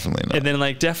 Definitely not. And then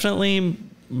like definitely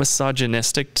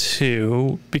misogynistic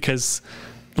too, because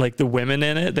like the women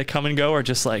in it that come and go are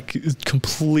just like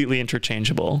completely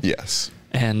interchangeable. Yes.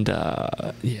 And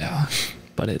yeah,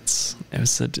 but it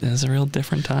was a real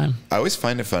different time. I always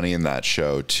find it funny in that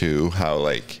show too, how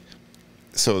like,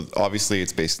 so obviously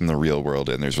it's based in the real world,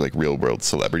 and there's like real world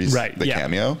celebrities that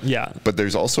cameo. Yeah. But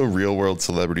there's also real world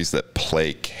celebrities that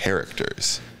play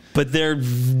characters. But they're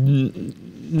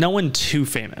no one too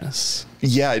famous.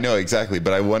 Yeah, I know, exactly.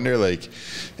 But I wonder, like,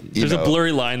 there's a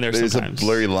blurry line there sometimes. There's a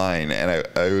blurry line. And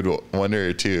I would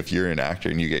wonder, too, if you're an actor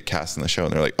and you get cast in the show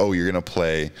and they're like, oh, you're going to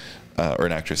play, or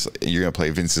an actress, you're going to play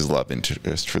Vince's love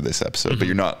interest for this episode. But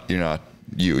you're not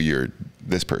you're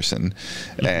this person.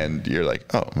 And you're like,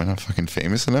 oh, am I not fucking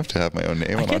famous enough to have my own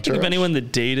name on Entourage? I can't think of anyone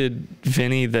that dated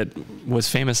Vinny that was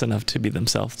famous enough to be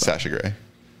themselves. Sasha Grey.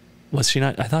 Was she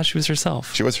not? I thought she was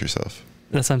herself. She was herself.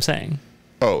 That's what I'm saying.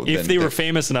 Oh, if they were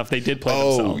famous enough, they did play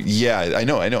themselves. Oh, yeah, I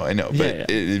know. But yeah.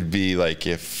 It'd be like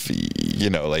if,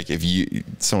 you know, like if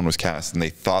someone was cast and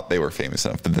they thought they were famous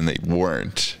enough, but then they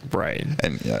weren't. Right.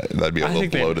 And yeah, that'd be a little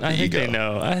blow to the ego. I think they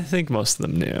know. I think most of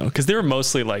them knew, because they were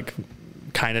mostly like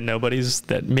kind of nobodies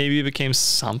that maybe became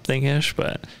something-ish,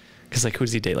 but because like who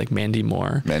does he date? Like Mandy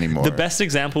Moore. The best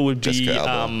example would be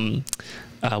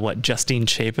Justine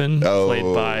Chapin, played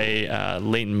by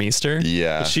Leighton Meester.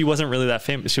 Yeah. But she wasn't really that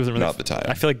famous. She wasn't really not the time.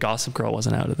 I feel like Gossip Girl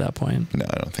wasn't out at that point. No,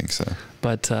 I don't think so.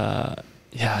 But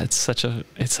yeah, it's such a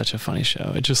funny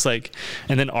show. It's just like,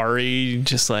 and then Ari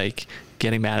just like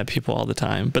getting mad at people all the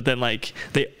time. But then like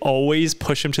they always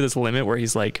push him to this limit where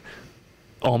he's like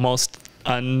almost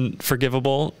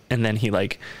unforgivable, and then he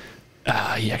like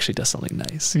he actually does something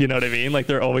nice. You know what I mean? Like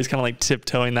they're always kind of like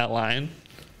tiptoeing that line.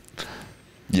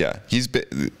 Yeah, he's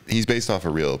based off a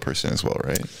real person as well,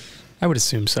 right? I would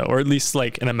assume so, or at least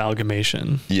like an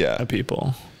amalgamation. Of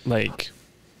people. Like,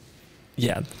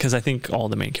 yeah, because I think all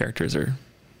the main characters are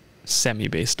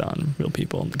semi-based on real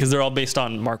people, because they're all based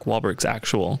on Mark Wahlberg's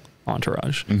actual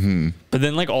entourage. Mm-hmm. But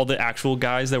then like all the actual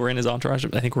guys that were in his entourage,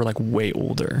 I think were like way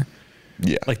older.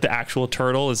 Yeah, like the actual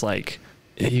turtle is like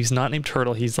he's not named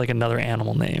Turtle. He's like another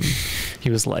animal name. He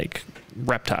was like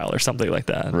Reptile or something like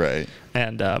that. Right.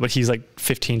 And but he's like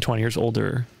 15, 20 years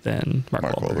older than Mark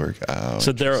Wahlberg. Oh,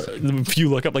 so if you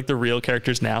look up like the real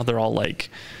characters now, they're all like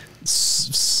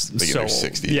in their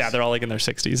 60s. Yeah, they're all like in their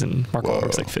 60s, and Mark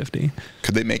Wahlberg's like 50.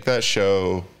 Could they make that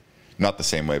show not the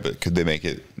same way, but could they make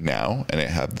it now and it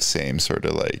have the same sort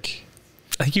of like?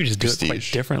 I think you just prestige? do it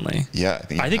quite differently. Yeah,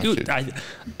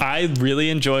 I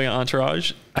really enjoy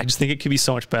Entourage. I just think it could be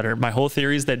so much better. My whole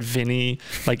theory is that Vinny,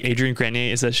 like Adrian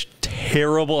Grenier, is a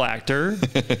terrible actor,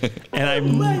 and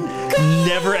I'm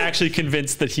never actually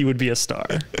convinced that he would be a star.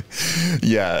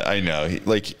 Yeah, I know.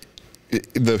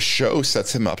 The show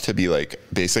sets him up to be like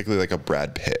basically like a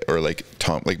Brad Pitt or like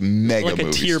Tom, like mega like a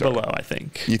movie tier star. below, I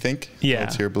think. You think? Yeah,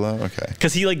 a tier below. Okay.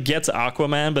 Because he like gets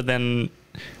Aquaman, but then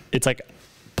it's like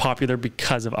popular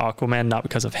because of Aquaman, not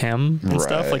because of him and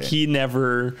stuff. Like he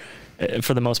never,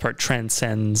 for the most part,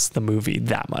 transcends the movie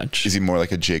that much. Is he more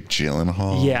like a Jake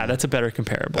Gyllenhaal? Yeah, that's a better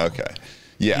comparable. Okay.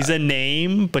 Yeah. He's a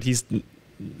name, but he's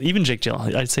even Jake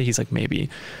Gyllenhaal. I'd say he's like maybe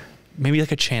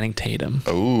like a Channing Tatum.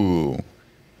 Oh.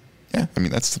 Yeah, I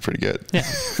mean, that's pretty good. Yeah.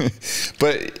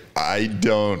 But I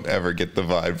don't ever get the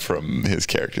vibe from his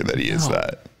character that he is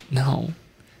that. No,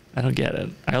 I don't get it.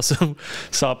 I also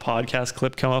saw a podcast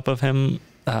clip come up of him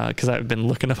because I've been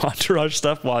looking up Entourage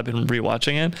stuff while I've been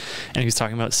rewatching it, and he was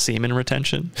talking about semen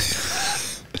retention.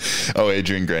 Oh,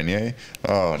 Adrian Grenier?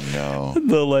 Oh, no.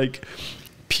 The like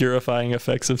purifying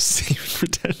effects of semen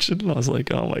retention. I was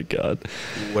like, oh my God.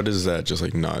 What is that? Just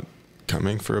like not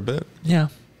coming for a bit? Yeah.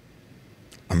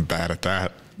 I'm bad at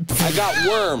that. I got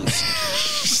worms.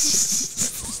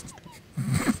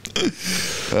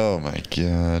 Oh my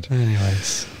God.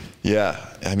 Anyways.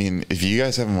 Yeah. I mean, if you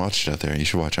guys haven't watched it out there, you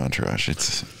should watch Entourage. It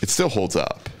still holds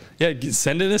up. Yeah,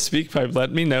 send in a speak pipe.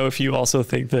 Let me know if you also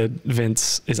think that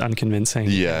Vince is unconvincing.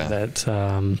 Yeah. That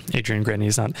Adrian Grenier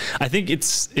is not. I think it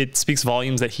speaks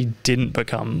volumes that he didn't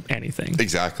become anything.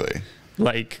 Exactly.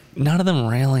 Like, none of them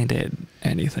really did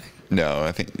anything. No,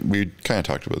 I think we kind of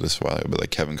talked about this a while ago, but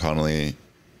like Kevin Connolly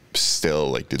still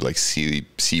like did like C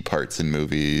parts in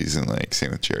movies, and like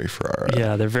same with Jerry Ferrara.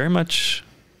 Yeah, they're very much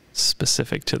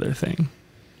specific to their thing.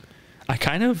 I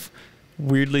kind of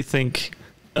weirdly think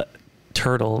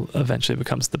Turtle eventually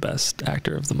becomes the best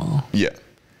actor of them all. Yeah.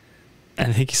 And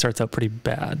I think he starts out pretty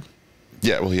bad.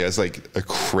 Yeah, well, he has like a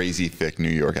crazy thick New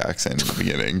York accent in the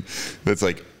beginning that's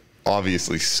like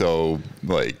obviously so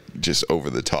like just over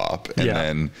the top, and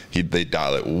then they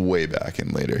dial it way back in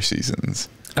later seasons.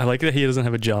 I like that he doesn't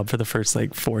have a job for the first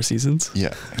like 4 seasons.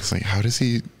 Yeah, it's like, how does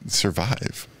he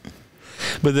survive?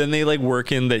 But then they like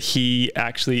work in that he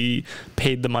actually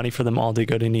paid the money for them all to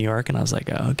go to New York, and I was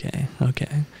like, oh, okay.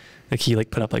 Like he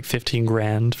like put up like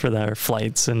 $15,000 for their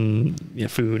flights and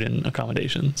food and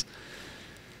accommodations.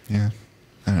 Yeah,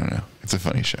 I don't know. It's a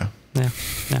funny show. Yeah.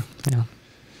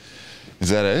 Is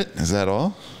that it? Is that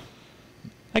all?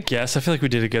 I guess. I feel like we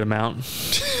did a good amount.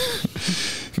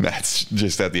 Matt's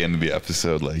just at the end of the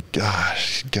episode like,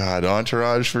 gosh, God,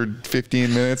 Entourage for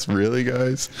 15 minutes? Really,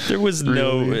 guys? There was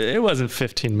it wasn't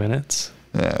 15 minutes.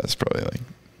 Yeah, it's probably like...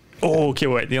 Oh, okay,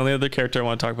 wait. The only other character I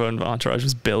want to talk about in Entourage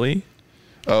was Billy.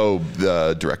 Oh,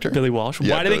 the director? Billy Walsh.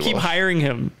 Yeah, Why do they keep hiring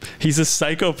him? He's a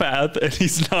psychopath, and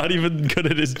he's not even good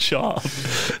at his job.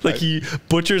 Like, he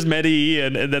butchers Medi,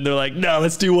 and then they're like, no,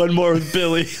 let's do one more with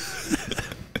Billy.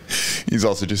 He's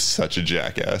also just such a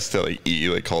jackass to like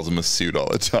like calls him a suit all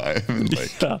the time. And,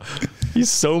 like, yeah, he's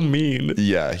so mean.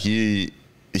 Yeah, he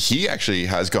actually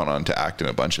has gone on to act in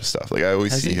a bunch of stuff. Like I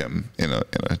always see him in a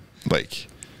like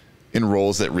in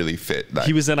roles that really fit that.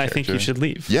 He was in character. I Think You Should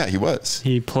Leave. Yeah, he was.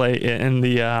 He played in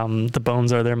the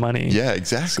Bones Are Their Money. Yeah,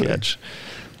 exactly. Sketch.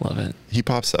 Love it. He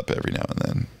pops up every now and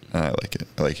then, and I like it.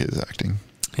 I like his acting.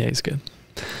 Yeah, he's good.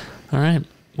 All right.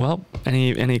 Well,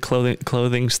 any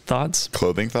clothing thoughts?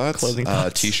 Clothing thoughts?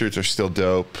 T-shirts are still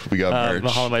dope. We got merch.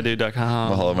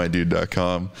 MahalamyDude.com.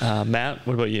 MahalamyDude.com. Matt,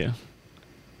 what about you?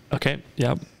 Okay.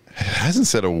 Yep. Hasn't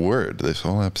said a word this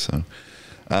whole episode.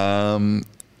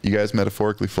 You guys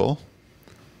metaphorically full?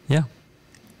 Yeah.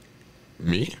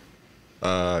 Me?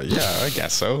 Yeah, I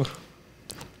guess so.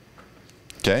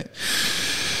 Okay.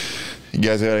 You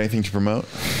guys got anything to promote?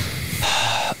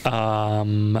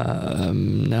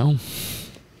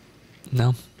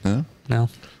 No. Well,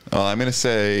 I'm gonna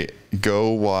say go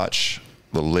watch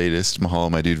the latest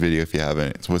Mahalo My Dude video if you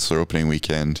haven't. It's Whistler opening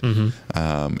weekend.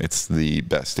 It's the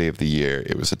best day of the year.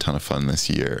 It was a ton of fun this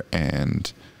year, and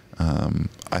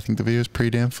I think the video is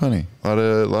pretty damn funny. A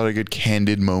lot of good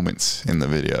candid moments in the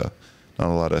video. Not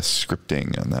a lot of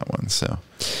scripting on that one. So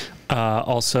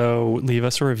Also, leave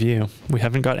us a review. We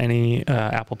haven't got any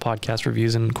Apple Podcast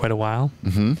reviews in quite a while.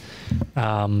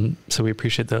 So we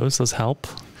appreciate those. Those help.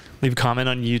 Leave a comment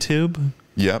on YouTube.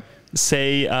 Yep.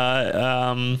 Say,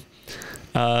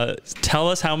 tell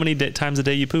us how many times a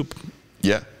day you poop.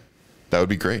 Yeah. That would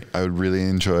be great. I would really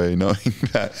enjoy knowing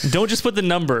that. Don't just put the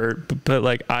number, but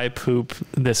like, I poop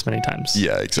this many times.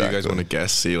 Yeah, exactly. Do you guys want to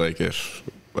guess? See, like, if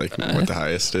what the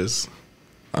highest is?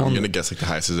 I'm gonna guess like the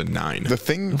highest is a 9. The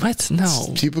thing, what? No.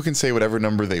 People can say whatever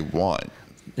number they want,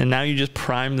 and now you just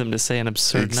prime them to say an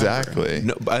absurd number. Exactly.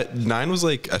 No, but 9 was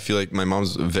like, I feel like my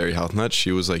mom's very health nut.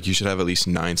 She was like, you should have at least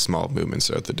 9 small movements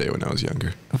throughout the day when I was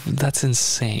younger. That's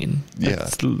insane. Yeah,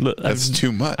 that's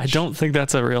too much. I don't think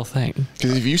that's a real thing.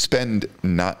 Because if you spend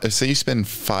say you spend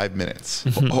 5 minutes,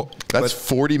 that's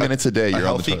 40 minutes a day. You're on the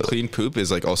healthy, toilet. clean poop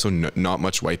is like also not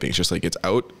much wiping. It's just like it's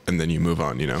out and then you move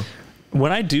on. You know.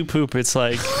 When I do poop, it's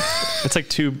like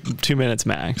 2 minutes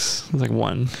max. It's like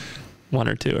one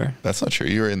or two. Or that's not true.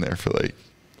 You were in there for like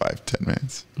 5-10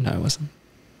 minutes. No, I wasn't.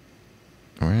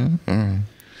 Oh yeah. All right.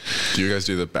 Do you guys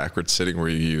do the backward sitting where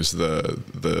you use the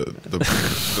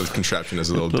contraption as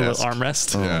a little desk? Little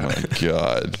armrest? Oh Yeah. my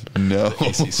god, no.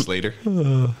 AC Slater.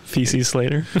 Feces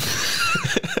Slater.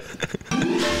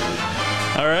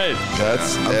 All right.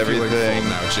 That's I'm everything. Feeling full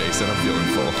now, Jason. I'm feeling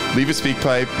full. Leave a speak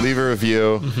pipe, leave a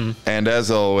review, and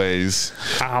as always,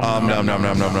 nom nom nom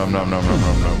nom nom nom nom nom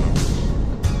nom nom.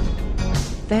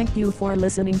 Thank you for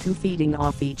listening to Feeding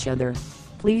Off Each Other.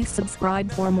 Please subscribe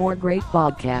for more great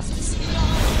podcasts.